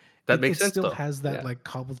like that makes it sense still though. has that Yeah, like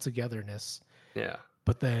cobbled togetherness, yeah,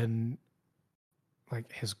 but then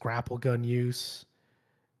like his grapple gun use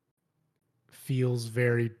feels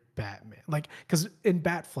very Batman. Like because in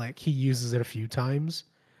Batfleck he uses it a few times,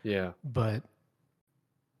 yeah. but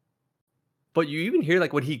But you even hear,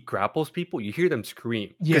 like, when he grapples people, you hear them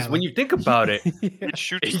scream. yeah, Because when like you think about it, It yeah,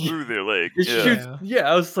 shoots it through their leg. shoots yeah,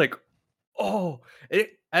 yeah, I was like, "Oh."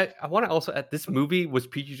 I wanna also add this movie was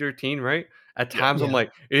PG-13, right? At Yeah. times, I'm yeah.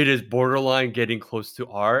 like, "It is borderline getting close to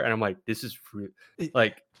R," and I'm like, "This is It,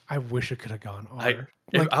 like, I wish it could have gone I R.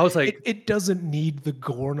 if Like I was it, like, it doesn't need the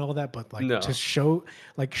gore and all that, but like to "No." show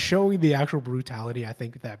like showing the actual brutality, I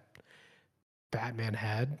think that Batman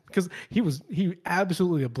had because he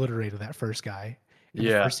absolutely obliterated that first guy in the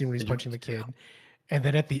Yeah, first scene where he's and you punching the kid, and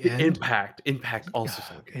then at the the end, impact also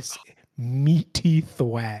so good. it's meaty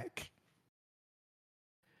thwack.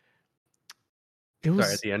 It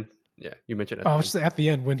Sorry, at was the end? Yeah, you mentioned at I the was end. just at the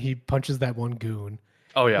end when he punches that one goon,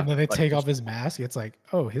 Oh, and yeah, then they like, take off just his mask. It's like,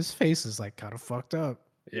 oh, his face is like kind of fucked up.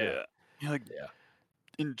 yeah, Yeah. He like yeah.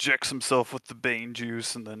 injects himself with the Bane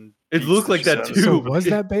juice and then It beats looked the like shit that out of So too, was but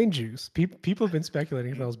that Bane juice? People have been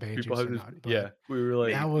speculating if that him. was Bane people juice have or this not, but yeah, we were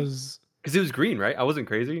like that Maybe. was 'cause it was green, right? I wasn't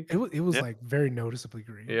crazy. it was Yeah. like very noticeably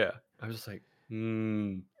green. Yeah. I was just like,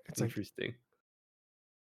 "Hmm, It's like interesting."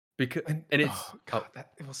 Because and and oh it's god, oh,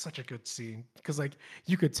 that it was such a good scene because like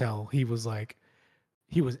you could tell he was like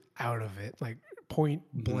he was out of it. Like point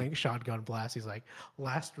mhm, blank shotgun blast. He's like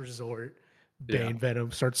last resort. yeah, Bane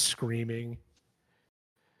Venom starts screaming.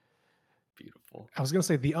 beautiful. I was gonna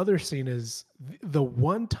say the other scene is the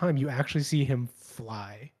one time you actually see him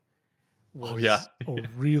fly Oh, yeah. was a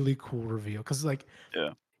really cool reveal because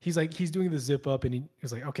Yeah. he's doing the zip up and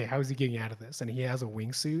he's like, okay, how is he getting out of this? And he has a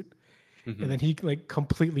wingsuit, and Mhm. then he like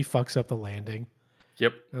completely fucks up the landing.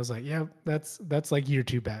 Yep. I was like, yeah, that's like year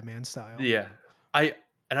two Batman style. Yeah. I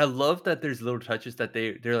love that there's little touches that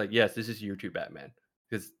they're like, "Yes, this is year 2 Batman,"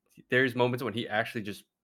 'cause there's moments when he actually just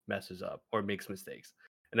messes up or makes mistakes,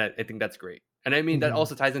 and I think that's great. And I mean, that Mhm.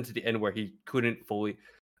 also ties into the end where he couldn't fully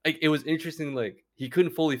like, it was interesting, like, he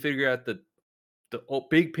couldn't fully figure out the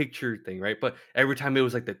big picture thing, right? But every time it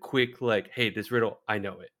was like the quick, like, "Hey, this riddle, I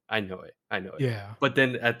know it. I know it. I know it." Yeah, But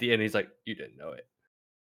then at the end, he's like, "You didn't know it."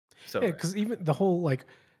 So yeah, right. because even the whole like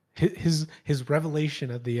his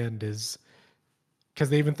revelation at the end is because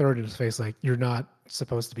they even throw it in his face like, you're not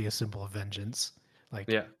supposed to be a symbol of vengeance. Like,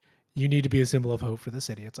 Yeah, you need to be a symbol of hope for the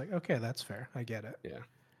city. It's like, okay, that's fair. I get it. yeah.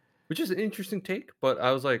 Which is an interesting take, but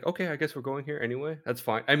I was like, okay, I guess we're going here anyway. That's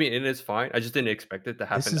fine. I mean, it is fine. I just didn't expect it to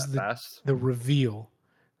This happen is that fast. the reveal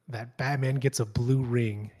that Batman gets a blue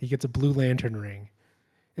ring. He gets a Blue Lantern ring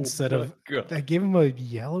Oh instead my of god! I gave him a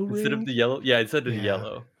yellow Instead of ring. the yellow, yeah, instead of the Yeah,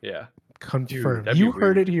 yellow, yeah. Dude, confirmed. that'd be You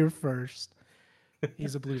heard weird. it here first.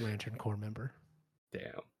 He's a Blue Lantern Corps member.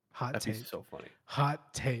 Damn, Hot that'd be take. so funny.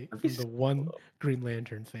 Hot take That'd be from the so one cool, Green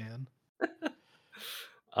Lantern fan.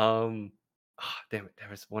 though. Damn it, there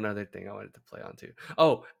was one other thing I wanted to play on too.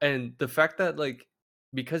 Oh, and the fact that like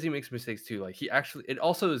because he makes mistakes too, like he actually it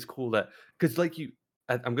also is cool that because like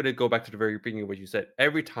I'm gonna go back to the very beginning of what you said.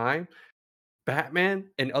 Every time Batman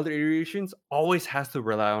and other iterations always has to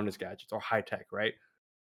rely on his gadgets or high tech, right?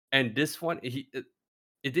 And this one, it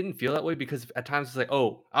didn't feel that way because at times it's like,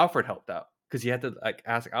 oh, Alfred helped out because he had to like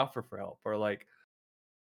ask Alfred for help, or like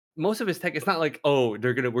most of his tech. It's not like, oh,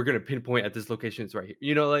 we're gonna pinpoint at this location. It's right here.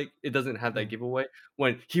 You know, like it doesn't have that Mhm. giveaway.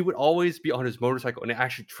 When he would always be on his motorcycle and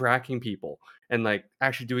actually tracking people and like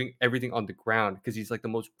actually doing everything on the ground because he's like the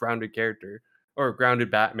most grounded character or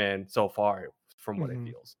grounded Batman so far from what it Mhm.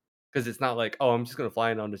 feels. Because it's not like, oh, I'm just gonna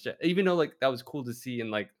fly in on this jet. Even though like that was cool to see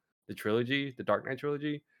in like the trilogy, the Dark Knight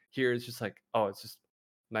trilogy. Here it's just like, oh, it's just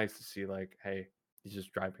nice to see like, hey, he's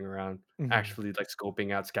just driving around, Mhm. actually like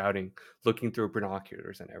scoping out, scouting, looking through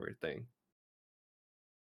binoculars and everything.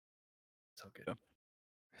 So good. Yeah.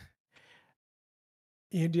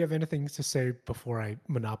 Ian, do you have anything to say before I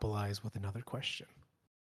monopolize with another question?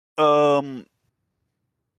 Um,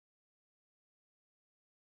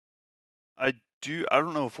 I do. I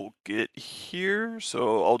don't know if we'll get here,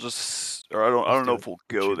 so I'll just, or I Let's don't know do if it. we'll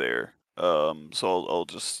Shoot. go there. So I'll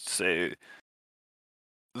just say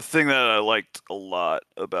the thing that I liked a lot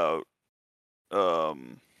about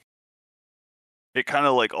it kind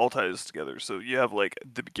of like all ties together. So you have like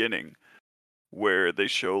the beginning where they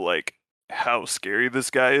show like how scary this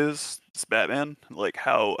guy is, this Batman, like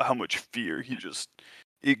how much fear he just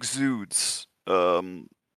exudes.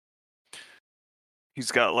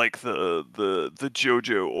 He's got like the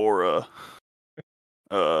JoJo aura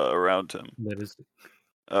around him. That is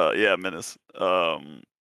Yeah, menace.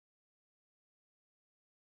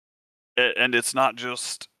 And it's not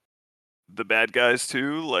just the bad guys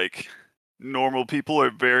too. Like normal people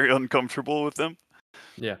are very uncomfortable with him.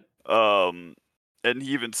 yeah. And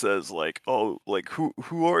he even says like, "Oh, like who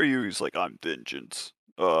are you?" He's like, "I'm vengeance."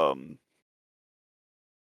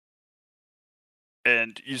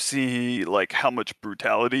 And you see like how much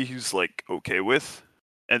brutality he's like okay with,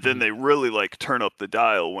 and then Mhm. they really like turn up the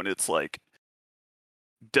dial when it's like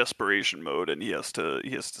desperation mode, and he has to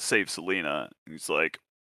save Selena. He's like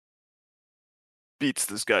beats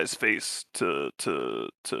this guy's face to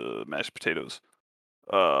mashed potatoes.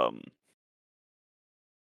 Um,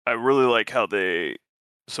 I really like how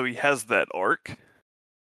so he has that arc,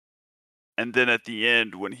 and then at the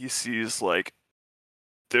end when he sees like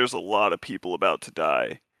there's a lot of people about to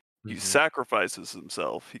die, he Mhm. sacrifices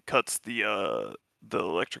himself. He cuts the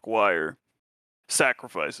electric wire,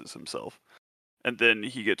 sacrifices himself, and then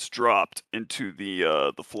he gets dropped into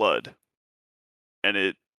the flood. And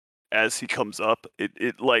it as he comes up,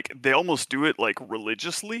 it like they almost do it like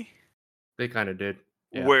religiously, They kind of did.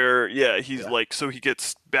 Yeah. where yeah, he's Yeah. like so he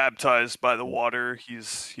gets baptized by the Yeah. water, Yeah.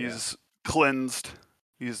 he's cleansed,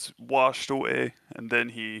 he's washed away, and then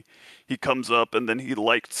he comes up and then he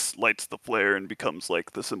lights the flare and becomes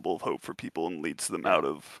like the symbol of hope for people and leads them Yeah. out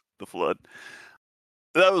of the flood.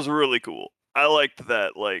 That was really cool. I liked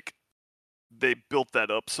that like they built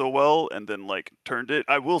that up so well and then like turned it.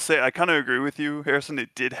 I will say I kind of agree with you, Harrison.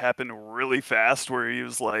 It did happen really fast where he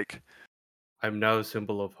was like, I'm now a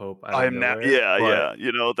symbol of hope out I of am now, nowhere, yeah, but yeah.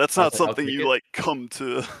 You know, that's I was not like, I'll something take you it like come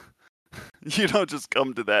to. You don't just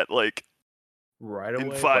come to that like right in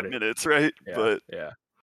away. 5 minutes, right? Yeah, yeah.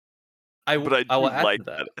 But I I will do add like to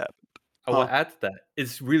that. that it happened. I will Huh? add to that.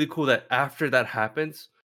 It's really cool that after that happens,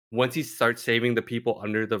 once he starts saving the people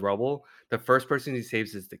under the rubble, the first person he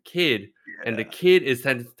saves is the kid, and the Yeah. kid is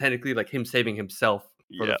technically like him saving himself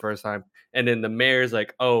for the Yeah. first time. And then the mayor's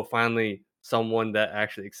like, oh, finally someone that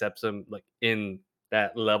actually accepts him, like in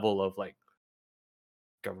that level of like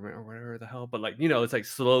government or whatever the hell. But like, it's like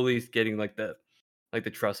slowly getting like the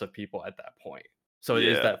trust of people at that point. So it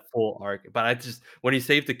is Yeah. that full arc. But I just when he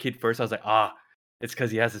saved the kid first, I was like, it's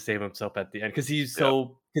because he has to save himself at the end. Yeah.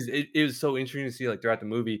 Because it was so interesting to see like throughout the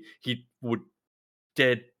movie, he would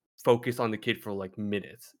dead focus on the kid for like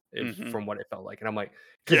minutes, if Hmm. from what it felt like. And I'm like,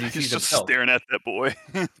 because Yeah. he He's sees just himself. staring at that boy.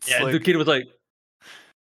 It's Yeah, and the like kid was like,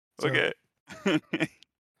 So okay.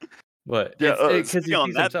 But Yeah. it's because Speaking he on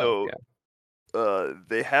sees that himself. though, Yeah.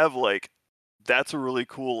 they have like that's a really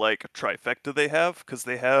cool like trifecta they have because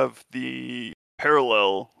they have the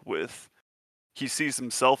parallel with he sees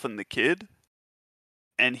himself in the kid,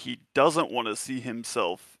 and he doesn't want to see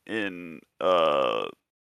himself in the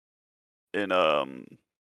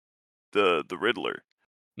Riddler,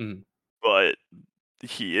 Mhm. but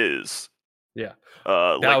he is. Yeah.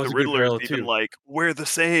 That Like the was a good Riddler is parallel even too. like, "We're the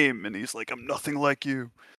same," and he's like, "I'm nothing like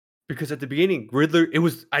you." Because at the beginning, Riddler, it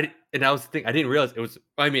was and that was the thing. I didn't realize it was.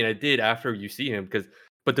 I mean, I did after you see him,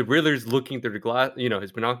 but the Riddler's looking through the glass,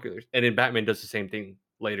 his binoculars, and then Batman does the same thing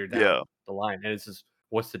later Yeah. down the line, and it's just,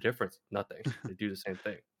 what's the difference? Nothing. They do the same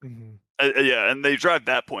thing. Mhm. Yeah, and they drive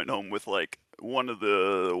that point home with like one of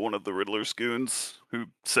the Riddler's goons who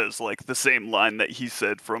says like the same line that he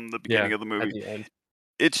said from the beginning Yeah, of the at movie. the end.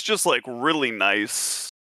 It's just like really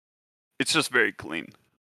nice. It's just very clean.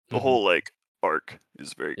 The Mhm. whole like arc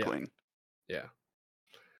is very Yeah, clean. yeah.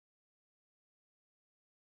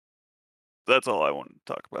 That's all I wanted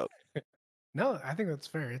to talk about. No, I think that's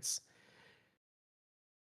fair. It's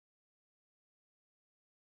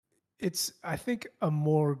I think a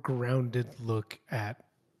more grounded look at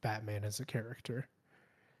Batman as a character,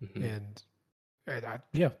 Mhm. and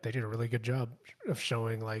yeah, they did a really good job of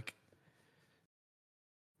showing like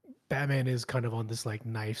Batman is kind of on this like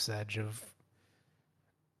knife's edge of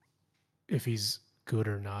if he's good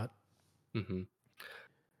or not. Mhm.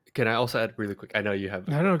 Can I also add really quick? I know you have,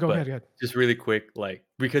 No, no, go but ahead, go ahead. just really quick, like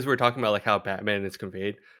because we're talking about like how Batman is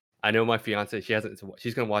conveyed. I know my fiance, she hasn't.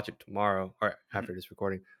 She's gonna watch it tomorrow or Mhm. after this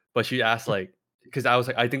recording. But she asked like, because I was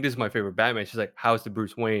like, I think this is my favorite Batman. She's like, how's the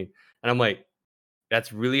Bruce Wayne? And I'm like,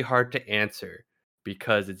 that's really hard to answer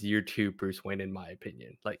because it's year two Bruce Wayne, in my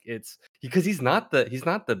opinion. Like it's because he's not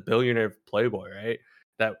the billionaire playboy, right?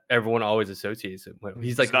 That everyone always associates him with. He's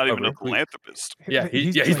He's like not a even a recluse. philanthropist. Yeah,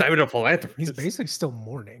 He's he's like not even a he's philanthropist. basically still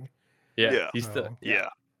mourning. Yeah, Yeah. he's the So yeah. Yeah.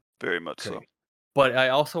 Very much so. Like, but I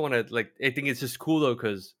also want to like. I think it's just cool though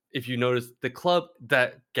because if you notice the club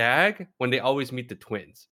that gag when they always meet the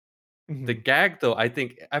twins. The mhm. gag though, I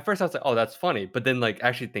think at first I was like, oh, that's funny, but then like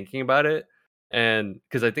actually thinking about it, and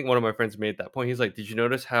because I think one of my friends made that point, he's like, did you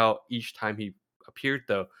notice how each time he appeared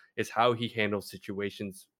though is how he handles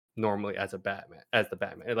situations normally as the Batman.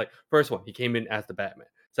 And, like first one, he came in as the Batman.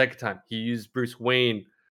 Second time, he used Bruce Wayne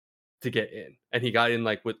to get in, and he got in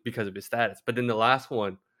like with because of his status. But then the last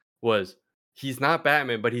one was he's not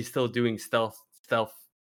Batman, but he's still doing stealth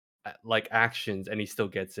like actions, and he still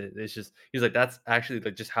gets it. It's just he's like that's actually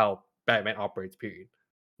like just how Batman operates. Period.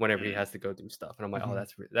 Whenever he Mm, has to go through stuff, and I'm like, oh,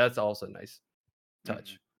 Mhm. that's also a nice mhm.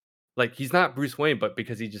 touch. Like he's not Bruce Wayne, but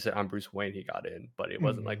because he just said I'm Bruce Wayne, he got in. But it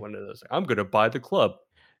wasn't like Mhm. one of those. Like, I'm gonna buy the club.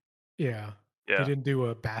 Yeah. He Yeah. didn't do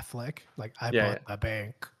a Batfleck like I Yeah, yeah. bought the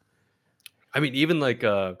bank. I mean, even like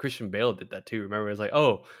Christian Bale did that too. Remember, it was like,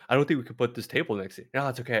 oh, I don't think we could put this table next to you. No,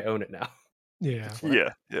 it's okay. I own it now. Yeah. It's Yeah.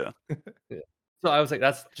 whatever. Yeah. Yeah. So I was like,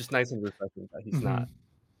 that's just nice and refreshing that he's Mhm. not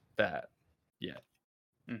that yet,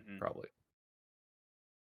 Mhm. probably.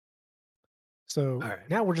 So All right.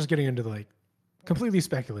 now we're just getting into like completely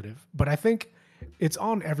speculative, but I think it's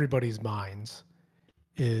on everybody's minds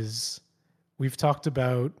is we've talked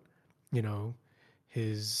about, you know,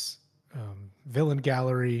 his villain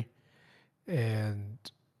gallery and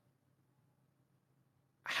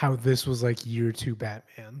how this was like year two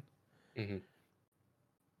Batman. Mhm.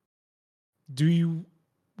 Do you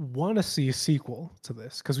want to see a sequel to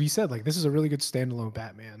this? Because we said like this is a really good standalone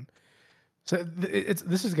Batman. So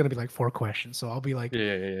this is going to be like four questions. So I'll be like, Yeah,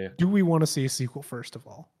 yeah, yeah, yeah. do we want to see a sequel first of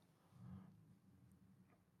all?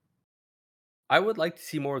 I would like to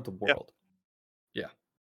see more of the Yeah. world. Yeah,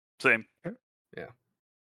 Same. yeah.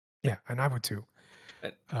 Yeah, and I would too.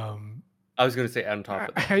 And Um, I was gonna say on top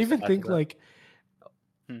of that, I just to even add to think that. like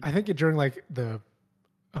Hmm. I think during like the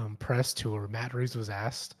press tour, Matt Reeves was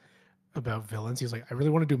asked about villains. He was like, "I really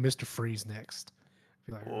want to do Mister Freeze next."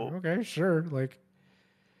 Be like, Whoa. okay, sure. Like,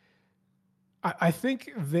 I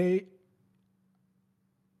think they.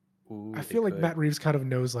 I Ooh, they feel like could. Matt Reeves kind of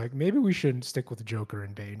knows like maybe we shouldn't stick with Joker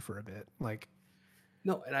and Bane for a bit. Like,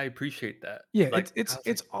 No, and I appreciate that. yeah, Like, I was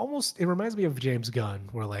it's like, almost it reminds me of James Gunn,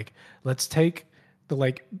 where like let's take the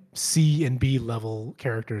like C and B level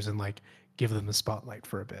characters and like give them the spotlight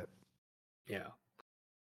for a bit. yeah.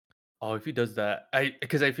 Oh, if he does that, I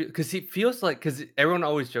feel because he feels like because everyone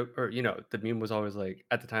always joke or the meme was always like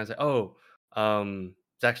at the time it's like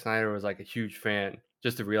Zack Snyder was like a huge fan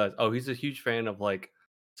just to realize he's a huge fan of like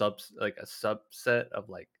a subset of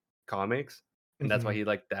like comics and that's why Mhm. he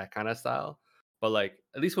liked that kind of style. But like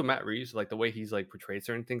at least with Matt Reeves, like the way he's like portrayed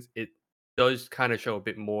certain things, it does kind of show a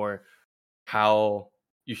bit more how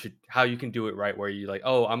how you can do it right, where you like,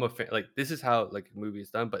 oh, I'm a fan, like this is how like a movie is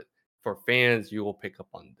done, but for fans, you will pick up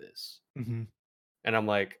on this. Hmm. And I'm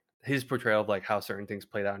like, his portrayal of like how certain things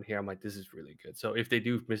played out in here, I'm like, this is really good. So if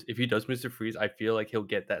he does Mr. Freeze, I feel like he'll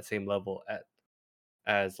get that same level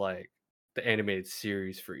as like the animated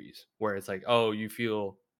series Freeze, where it's like, oh, you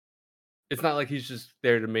feel it's not like he's just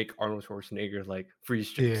there to make Arnold Schwarzenegger like freeze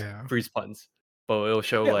jokes, Yeah. freeze puns, but it'll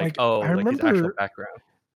show Yeah, like, like oh, I like his actual remember background.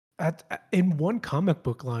 in one comic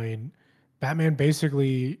book line, Batman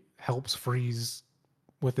basically helps Freeze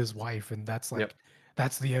with his wife, and that's Yep. like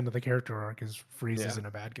that's the end of the character arc. Is Freeze Yeah. isn't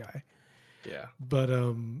a bad guy, Yeah. but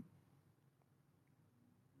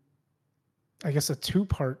I guess a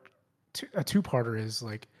two-parter is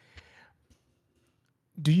like,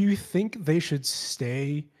 do you think they should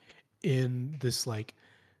stay in this like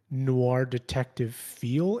noir detective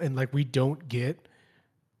feel, and like we don't get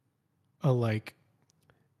a like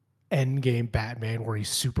end game Batman where he's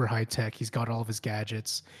super high tech, he's got all of his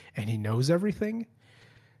gadgets, and he knows everything?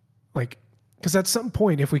 Like, because at some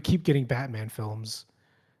point, if we keep getting Batman films,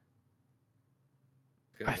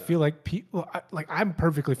 I feel like people like I'm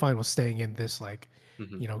perfectly fine with staying in this like,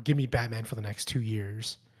 Mhm. give me Batman for the next 2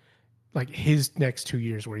 years, like his next 2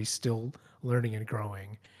 years where he's still learning and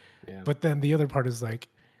growing. Yeah. But then the other part is like,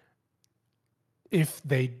 if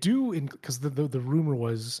they do, because the rumor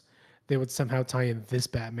was they would somehow tie in this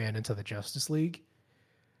Batman into the Justice League,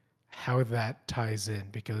 how that ties in,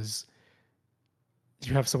 because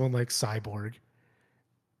you have someone like Cyborg,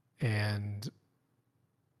 and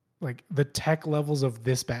like the tech levels of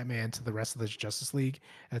this Batman to the rest of the Justice League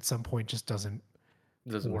at some point just doesn't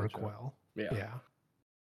Doesn't match work up. well. Yeah. Yeah.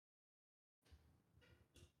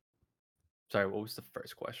 Sorry, what was the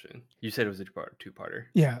first question? You said it was a two-parter.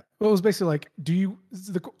 Yeah. Well, it was basically like,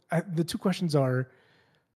 the two questions are,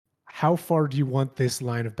 how far do you want this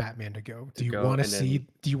line of Batman to go? Do you go, want to and see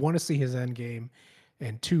then his end game?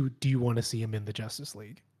 And two, do you want to see him in the Justice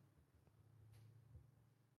League?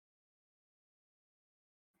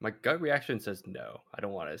 my gut reaction says no. I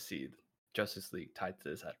don't want to see Justice League tied to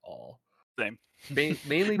this at all. Same. Mainly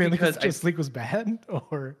Mainly because Justice League was bad,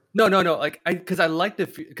 or no, like I like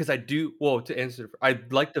because I do well to answer. I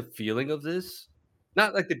like the feeling of this,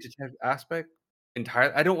 not like the detective aspect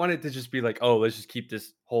entirely. I don't want it to just be like, oh, let's just keep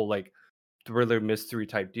this whole like thriller mystery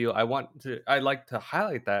type deal. I like to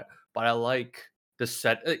highlight that, but I like the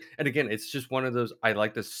set. And again, it's just one of those. I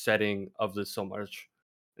like the setting of this so much,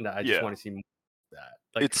 and I just Yeah. want to see more of that.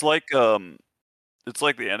 Like, It's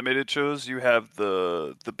like the animated shows. You have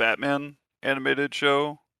the Batman animated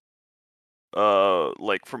show,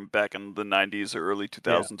 like from back in the 90s or early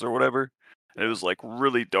 2000s or whatever. And it was like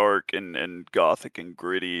really dark and gothic and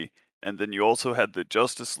gritty. And then you also had the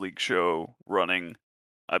Justice League show running,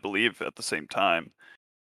 I believe, at the same time.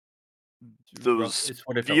 Those it's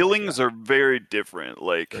what it felt like. feelings are very different.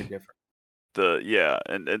 Like Very different.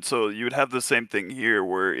 and so you would have the same thing here,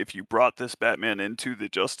 where if you brought this Batman into the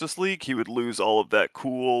Justice League, he would lose all of that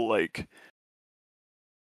cool like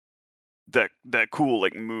that cool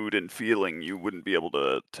like mood and feeling. You wouldn't be able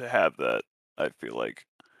to have that, I feel like,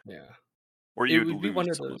 Yeah, or it you'd would be lose one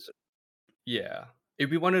of some of those. it. Yeah. It'd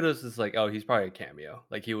be one of those is like, oh, he's probably a cameo.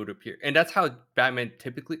 Like he would appear. And that's how Batman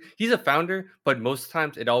typically he's a founder, but most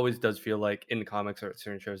times it always does feel like in the comics or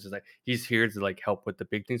certain shows is like he's here to like help with the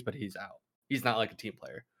big things, but he's out. He's not like a team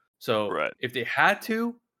player. So Right. if they had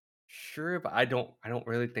to, sure, but I don't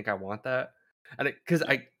really think I want that. And because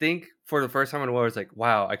I think for the first time in a while, it's like,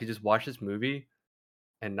 wow, I could just watch this movie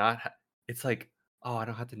and not it's like, oh, I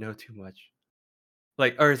don't have to know too much.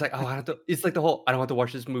 Like, or it's like, oh, I have to. It's like the whole. I don't have to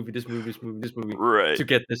watch this movie Right. to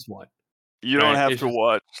get this one. You don't Right? have It's to just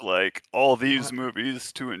watch like all these not.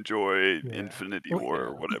 movies to enjoy yeah. Infinity Well, War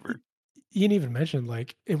or Yeah. whatever. Ian even mentioned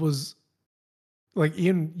like it was like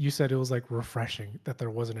Ian. You said it was like refreshing that there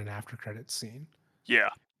wasn't an after credits scene. Yeah.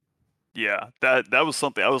 Yeah. That was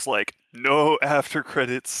something I was like, no after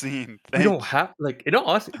credits scene. We don't Thank you. have like in all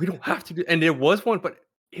honesty, we don't have to do. And there was one, but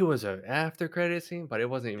it was an after credit scene, but it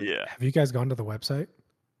wasn't even. Yeah. Have you guys gone to the website?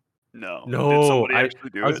 No. Did No, somebody actually I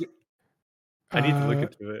do was. it? I need to look Uh,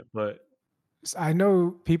 into it, but I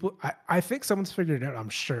know people. I think someone's figured it out. I'm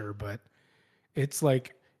sure, but it's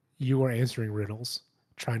like you are answering riddles,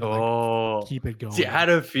 trying to like oh, keep it see, I going. had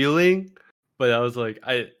a feeling, but I was like,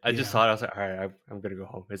 I just Yeah. saw it. I was like, all right, I'm gonna go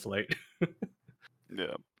home. It's late.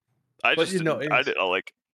 Yeah. I But just didn't I it's did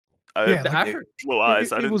like I Yeah, the like after. well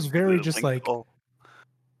eyes. I it didn't was see very the just link at like all.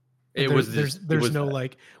 It there, was there's just. It there's was no that.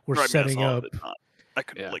 like we're Or I mean, I setting saw it, up. but not I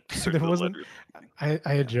couldn't Yeah. like discern There the wasn't. letters.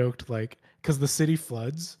 I had joked like because the city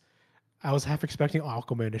floods. I was half expecting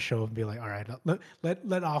Aquaman to show up and be like, "All right, let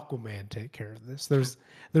Aquaman take care of this." There's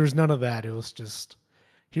none of that. It was just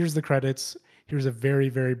here's the credits, here's a very,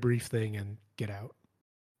 very brief thing, and get out.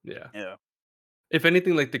 Yeah. Yeah. If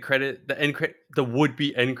anything, like the end credit, the would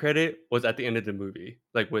be end credit was at the end of the movie,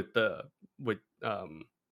 like with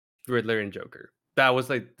Riddler and Joker. That was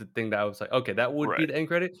like the thing that I was like, okay, that would be Right. the end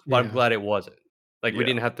credit, but I'm Yeah. glad it wasn't. Like we Yeah.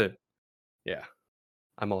 didn't have to. Yeah,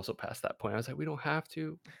 I'm also past that point. I was like, we don't have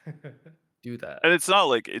to do that. And it's not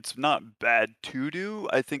like it's not bad to do.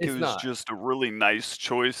 I think it It's was not. just a really nice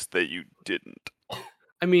choice that you didn't.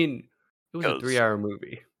 I mean, it was a 'Cause 3-hour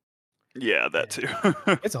movie. yeah, that Yeah.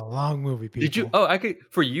 too. It's a long movie, people. Did you? Oh, I could.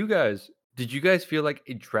 For you guys, did you guys feel like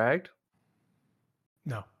it dragged?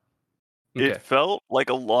 No. It Okay. felt like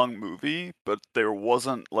a long movie, but there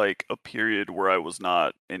wasn't like a period where I was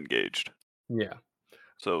not engaged. Yeah.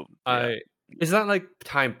 So yeah. It's not like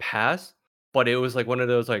time passed, but it was like one of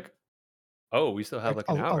those like, oh, we still have Like like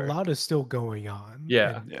an a hour. lot is still going on.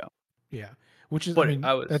 Yeah. And Yeah. yeah. Which is, I But mean,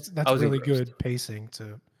 I that's was really engrossed. good pacing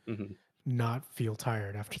to Mhm. not feel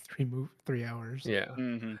tired after 3 hours. Yeah.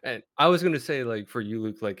 Mhm. And I was gonna say, like, for you,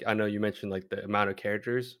 Luke, like I know you mentioned like the amount of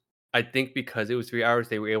characters. I think because it was 3 hours,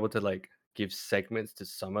 they were able to like give segments to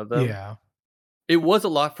some of them. Yeah. It was a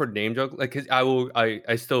lot for name joke, like, 'cause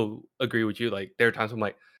I still agree with you, like, there are times I'm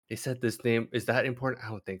like, "They said this name, is that important?" I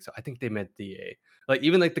don't think so, I think they meant DA. Like,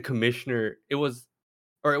 even, like, the commissioner, it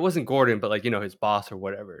wasn't Gordon, but, like, his boss or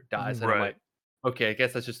whatever dies, Mhm. and I'm Right. like, "Okay, I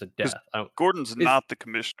guess that's just a 'Cause death." I don't Gordon's it's not the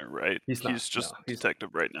commissioner, right? he's not, He's no, just he's not.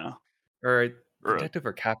 detective right now. Or a Or a detective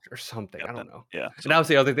or captain or something, I don't captain. know. Yeah. And that was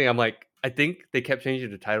Something. the other thing, I'm like, I think they kept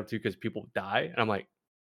changing the title too because people die, and I'm like,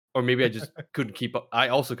 or maybe I just couldn't keep up, I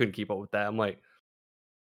also couldn't keep up with that, I'm like,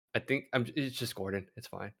 I think it's just Gordon, it's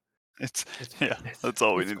fine. It's It's fine. yeah, that's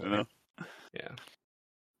all we It's need to Gordon. know. Yeah.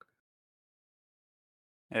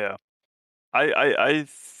 Yeah. I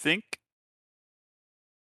think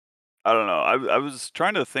I don't know. I was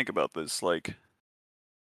trying to think about this, like,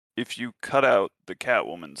 if you cut out the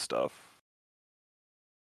Catwoman stuff,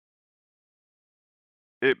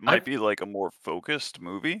 it might I've be like a more focused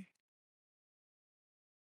movie.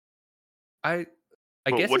 I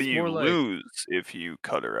I But guess what do it's you more like, lose if you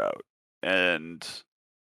cut her out? And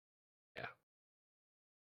yeah.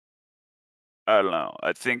 I don't know.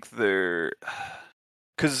 I think they're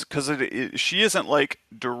because she isn't like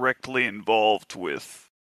directly involved with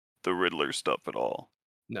the Riddler stuff at all.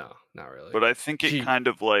 No, not really. But I think it She kind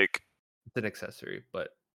of like It's an accessory,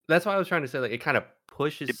 but that's why I was trying to say, like, it kind of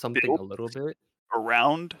pushes it something a builds little bit.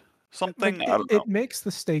 around something. Like I don't know. it makes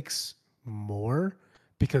the stakes more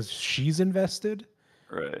because she's invested.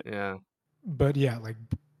 Right. Yeah. But yeah, like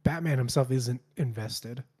Batman himself isn't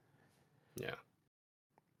invested. Yeah.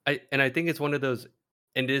 I think it's one of those,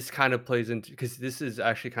 and this kind of plays into, because this is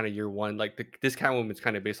actually kind of year one. Like this Catwoman is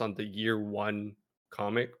kind of based on the year one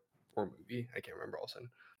comic or movie. I can't remember all of a sudden.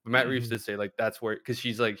 But Matt Reeves Mhm. did say like that's where, because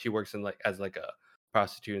she's like she works in like as like a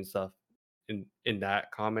prostitute and stuff in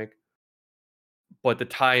that comic. But the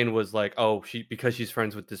tie-in was like, oh, because she's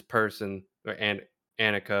friends with this person or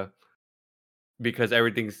Annika, because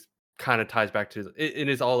everything's kind of ties back to it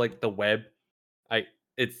is all like the web. I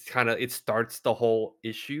It's kind of, it starts the whole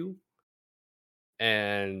issue,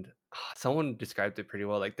 and someone described it pretty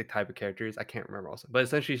well, like the type of characters. I can't remember also, but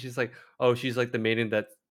essentially she's like, oh, she's like the maiden that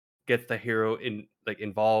gets the hero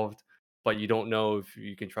involved, but you don't know if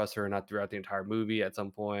you can trust her or not throughout the entire movie. At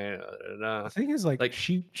some point, The thing is, like, like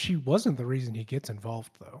she wasn't the reason he gets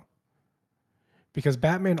involved though, because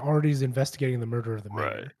Batman already is investigating the murder of the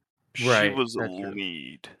Right. mayor. She right, was a that's true.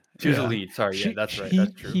 lead. She was a Yeah. lead. Sorry, yeah, She that's right.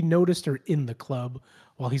 That's true. he noticed her in the club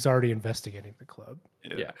while he's already investigating the club.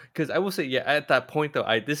 Yeah. Yeah, because I will say, yeah, at that point though,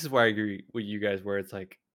 I this is where I agree with you guys, where it's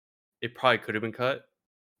like it probably could have been cut,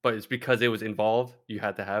 but it's because it was involved, you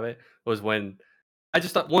had to have it. Was when I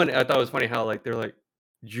just thought, one, I thought it was funny how like they're like,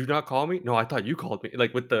 "Did you not call me? No, I thought you called me."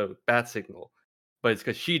 Like with the bat signal, but it's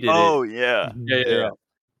because she did it. Oh yeah. Mhm. Yeah, yeah, Yeah. yeah.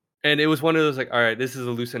 And it was one of those like, all right, this is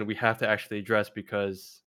a loose end we have to actually address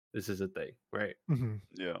because this is a thing, right? Mhm.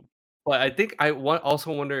 Yeah. But I think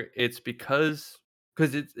also wonder, it's because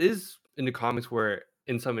it is in the comics where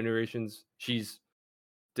in some iterations she's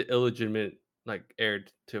the illegitimate like heir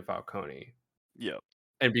to Falcone. Yeah.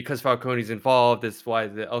 And because Falcone's involved, that's why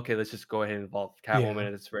okay, let's just go ahead and involve Catwoman, Yeah.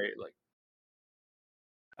 and it's very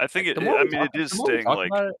I think the I more we mean, talk it is the more we staying talk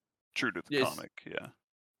like about it, true to the it's comic. Yeah.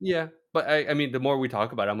 yeah, but I mean, the more we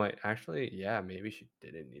talk about it, I'm like, actually, yeah, maybe she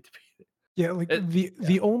didn't need to be Yeah, like it. Yeah.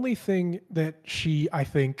 the only thing that she, I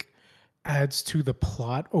think, adds to the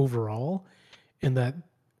plot overall, in that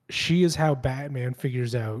she is how Batman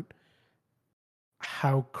figures out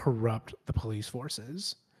how corrupt the police force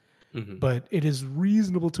is. Mhm. But it is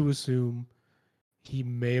reasonable to assume he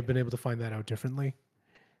may have been able to find that out differently.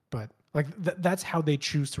 But like that's how they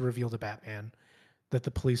choose to reveal to Batman that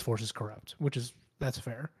the police force is corrupt, that's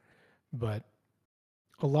fair. But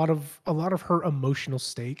a lot of her emotional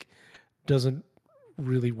stake doesn't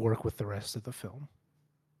really work with the rest of the film.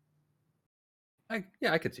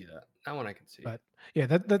 I could see that. That one I could see. But yeah,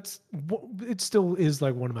 that's it. Still is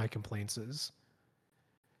like one of my complaints is.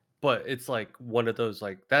 But it's like one of those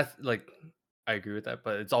like that's like I agree with that.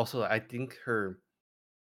 But it's also I think Zoe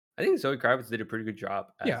Kravitz did a pretty good job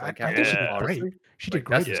as Yeah, like I think she Catwoman. did Honestly, great. She did like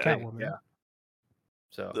great that's as the Yeah. thing. Catwoman. Yeah.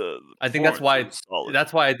 So The I think that's why performance was solid.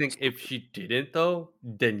 that's why I think So if good. she didn't though,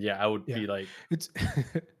 then yeah, I would Yeah. be like It's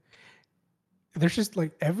there's just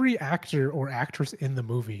like every actor or actress in the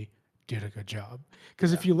movie did a good job.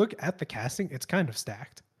 Because if Yeah. you look at the casting, it's kind of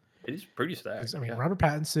stacked. it is pretty stacked. 'Cause, I mean, yeah. Robert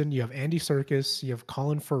Pattinson, you have Andy Serkis, you have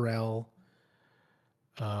Colin Farrell.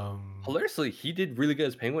 Hilariously, he did really good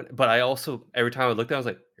as Penguin, but I also every time I looked at him, I was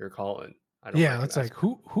like, "You're Colin." I don't Yeah, it's recognize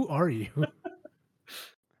like who are you? him.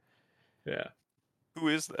 Yeah. Who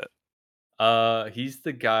is that? He's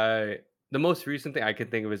the guy. The most recent thing I can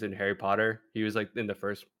think of is in Harry Potter. He was like in the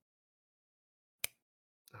first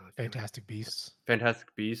damn it, Fantastic Beasts.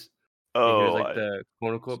 Fantastic Beasts, and he was Oh, like the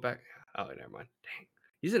quote unquote back. Oh, never mind. Dang,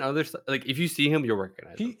 he's in other stuff. Like if you see him, you'll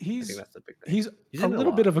recognize him. I think He's that's the big thing. he's He's a in a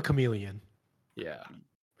little bit lot. of a chameleon. Yeah,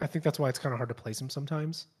 I think that's why it's kind of hard to place him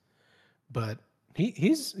sometimes. But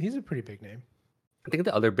he's a pretty big name. I think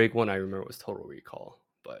the other big one I remember was Total Recall.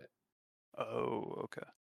 But oh, okay.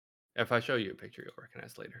 if I show you a picture, you'll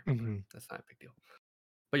recognize later. Mhm. That's not a big deal.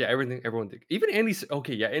 But yeah, everyone did. Even Andy.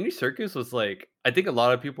 Okay, yeah, Andy Serkis was like. I think a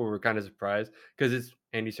lot of people were kind of surprised because it's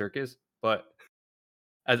Andy Serkis. But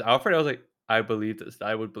as Alfred, I was like, I believe this.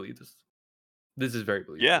 I would believe this. This is very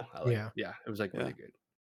believable. Yeah. I like. Yeah. Yeah, it was like Yeah. really good.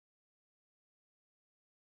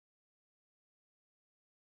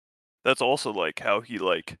 That's also like how he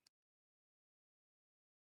like.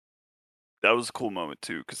 That was a cool moment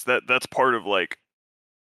too, because that's part of like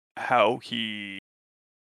how he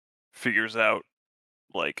figures out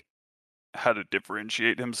like how to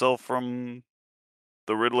differentiate himself from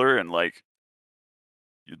the Riddler, and like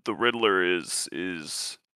the Riddler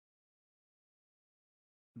is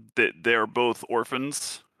that they're both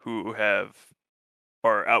orphans who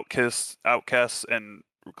are outcasts and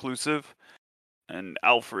reclusive, and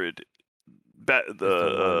Alfred,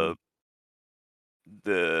 The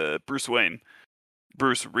the Bruce Wayne,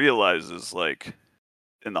 Bruce realizes like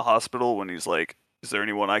in the hospital when he's like, "Is there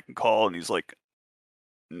anyone I can call?" And he's like,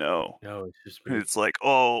 "No." no, it's just me. It's like,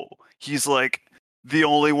 oh, he's like the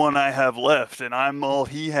only one I have left, and I'm all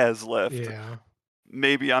he has left. Yeah.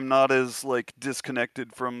 Maybe I'm not as like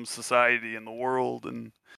disconnected from society and the world,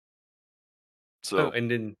 and so Oh, and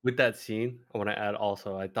then with that scene, I want to add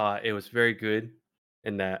also, I thought it was very good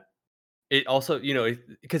in that it also,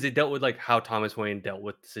 because it dealt with like how Thomas Wayne dealt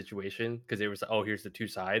with the situation, because it was like, oh, here's the two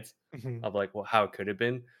sides Mhm. of like, well, how it could have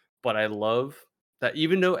been. But I love that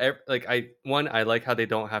even though like I like how they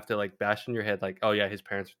don't have to like bash in your head like, oh yeah, his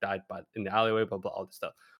parents died by in the alleyway, blah blah all this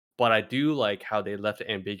stuff. But I do like how they left it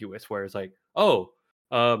ambiguous, where it's like, oh,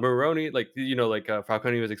 Maroni, like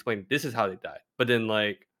Falcone was explaining this is how they died, but then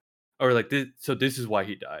like or like this, so this is why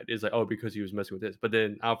he died. It's like, oh, because he was messing with this. But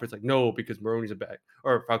then Alfred's like, no, because Maroni's a bad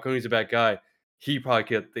or Falcone's a bad guy. He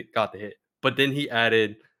probably got the hit. But then he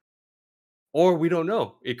added, or we don't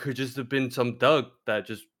know. It could just have been some Doug that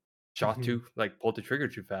just shot Mhm. too, like pulled the trigger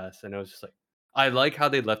too fast. And I was just like, I like how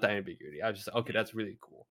they left that ambiguity. I was just like, okay, that's really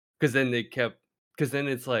cool. Because then because then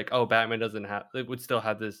it's like, oh, Batman doesn't have, it would still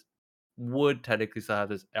have this, would technically still have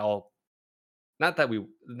this all. Not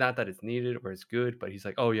that it's needed or it's good, but he's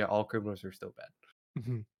like, oh yeah, all criminals are still bad.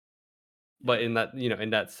 Mhm. But in that, in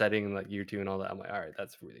that setting, like year two and all that, I'm like, all right,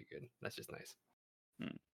 that's really good. That's just nice.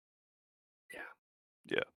 Mm. Yeah.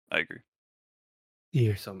 yeah, I agree. Yeah.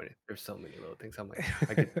 There's so many little things. I'm like,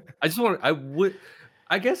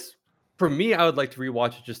 I guess for me, I would like to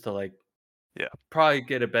rewatch it just to like, Yeah. probably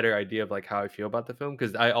get a better idea of like how I feel about the film.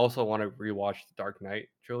 Cause I also want to rewatch the Dark Knight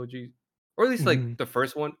trilogy, or at least like Mhm. the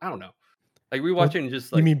first one. I don't know. Like Well, rewatch it and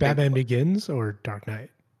just you like mean think Batman about- Begins or Dark Knight?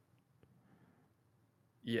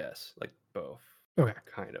 yes, like both. Okay.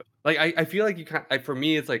 Kind of like I feel like you kind for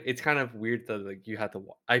me it's like it's kind of weird that like you have to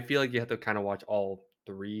I feel like you have to kind of watch all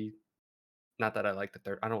three. Not that I like the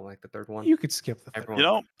third. I don't like the third one. You could skip the third.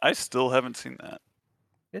 Everyone, I still haven't seen that.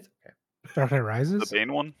 it's okay. Dark Knight The Rises.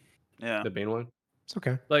 Bane one. Yeah. The Bane one, It's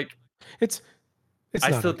okay. like It's I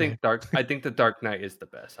not still okay. think I think the Dark Knight is the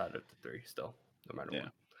best out of the three, still, no matter Yeah.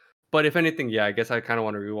 what. But if anything, yeah, I guess I kind of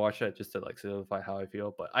want to rewatch that just to like solidify how I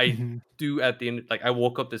feel. But I Mhm. do at the end, like I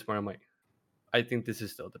woke up this morning, I'm like, I think this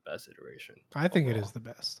is still the best iteration. I think it overall. is the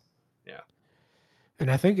best. Yeah.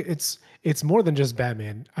 And I think it's more than just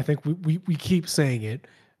Batman. I think we keep saying it.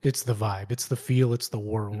 It's the vibe, it's the feel, it's the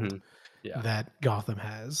world Mhm. Yeah, that Gotham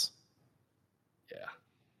has. yeah,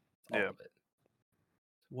 all Yeah. of it.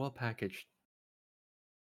 Well packaged.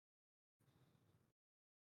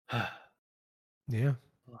 Yeah.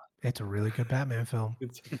 It's a really good Batman film.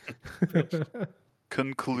 It's-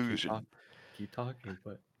 Conclusion. keep talking,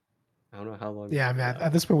 but I don't know how long. Yeah, I it's mean, gonna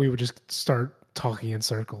at this point, we would just start talking in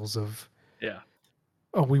circles of, Yeah.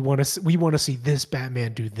 oh, we want to see this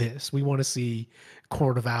Batman do this. We want to see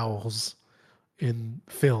Court of Owls in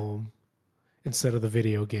film instead of the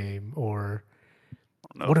video game. Or I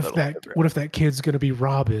don't know what if that'll that ever what if that kid's gonna be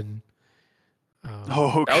Robin?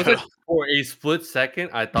 Oh, That was okay. like for a split second.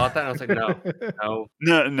 I thought that and I was like, no,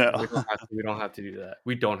 no, No, we no. don't have to. We don't have to do that.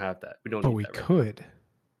 We don't have that. We don't but need we that. Right now. could.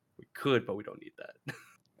 We could, but we don't need that.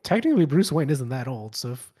 Technically, Bruce Wayne isn't that old.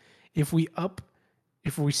 So if we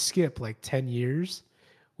skip like 10 years,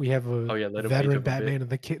 we have a Oh, yeah, let him age veteran up a bit. Batman, and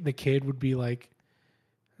the kid would be like,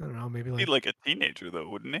 I don't know, maybe He'd like, be like a teenager though,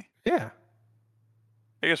 wouldn't he? yeah.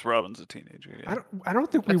 I guess Robin's a teenager. Yeah. I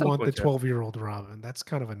don't think we At some want the point, yeah. 12-year-old Robin. That's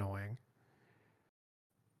kind of annoying.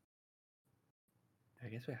 I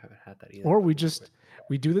guess we haven't had that either. Or but we we'll just do it.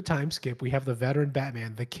 we do the time skip. We have the veteran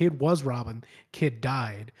Batman. The kid was Robin. Kid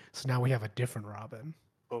died. So now we have a different Robin.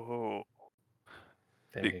 Oh,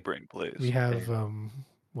 Dang. big brain plays. We have Dang.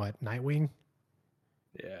 what, Nightwing?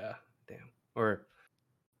 Yeah. Damn. Or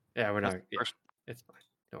yeah, we're That's not. the Yeah, first- it's fine.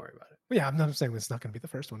 Don't worry about it. Yeah, I'm not saying it's not going to be the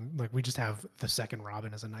first one. Like we just have the second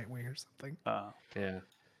Robin as a Nightwing or something. Yeah.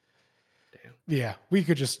 Damn. Yeah, we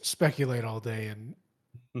could just speculate all day and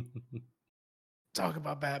talk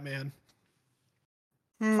about Batman.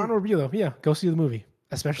 Final review though, yeah, go see the movie,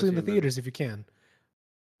 especially in see the the movie. theaters if you can.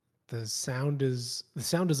 The sound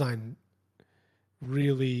design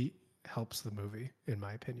really helps the movie, in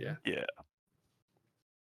my opinion. Yeah.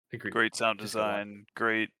 Agreed. Great sound Just a lot. design,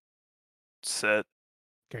 great set,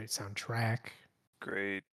 Great soundtrack.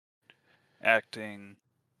 great acting.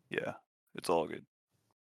 Yeah, it's all good.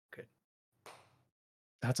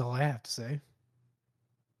 That's all I have to say.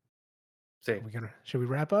 Same. Should we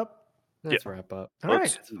wrap up? Let's wrap up. All right,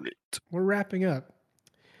 Let's do it. we're wrapping up.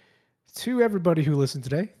 To everybody who listened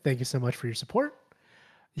today, thank you so much for your support.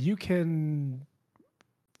 You can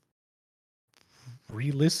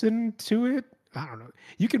re-listen to it. I don't know.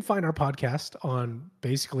 You can find our podcast on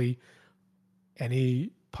basically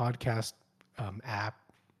any podcast app.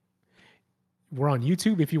 We're on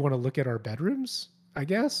YouTube if you want to look at our bedrooms, I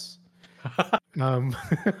guess.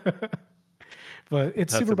 But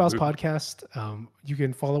it's That's a Superboss move. Podcast. You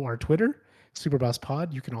can follow our Twitter, Superboss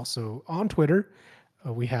Pod. You can also on Twitter.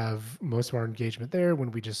 We have most of our engagement there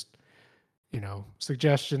when we just,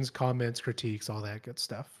 suggestions, comments, critiques, all that good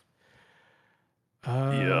stuff.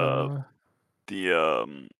 The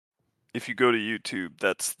if you go to YouTube,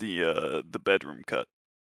 that's the bedroom cut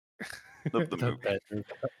of the The movie. bedroom.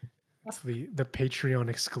 It's the Patreon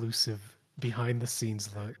exclusive behind the scenes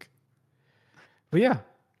look. But yeah,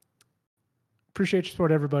 appreciate your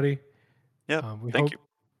support, everybody. Yep. We Thank hope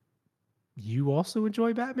you also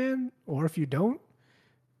enjoy Batman, or if you don't,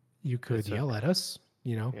 you could It's yell at us.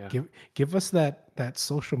 Yeah. Give us that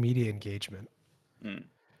social media engagement.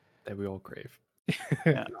 That we all crave.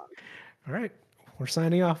 Yeah. All right, we're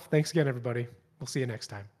signing off. Thanks again, everybody. We'll see you next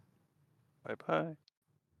time. Bye bye.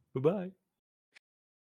 Goodbye.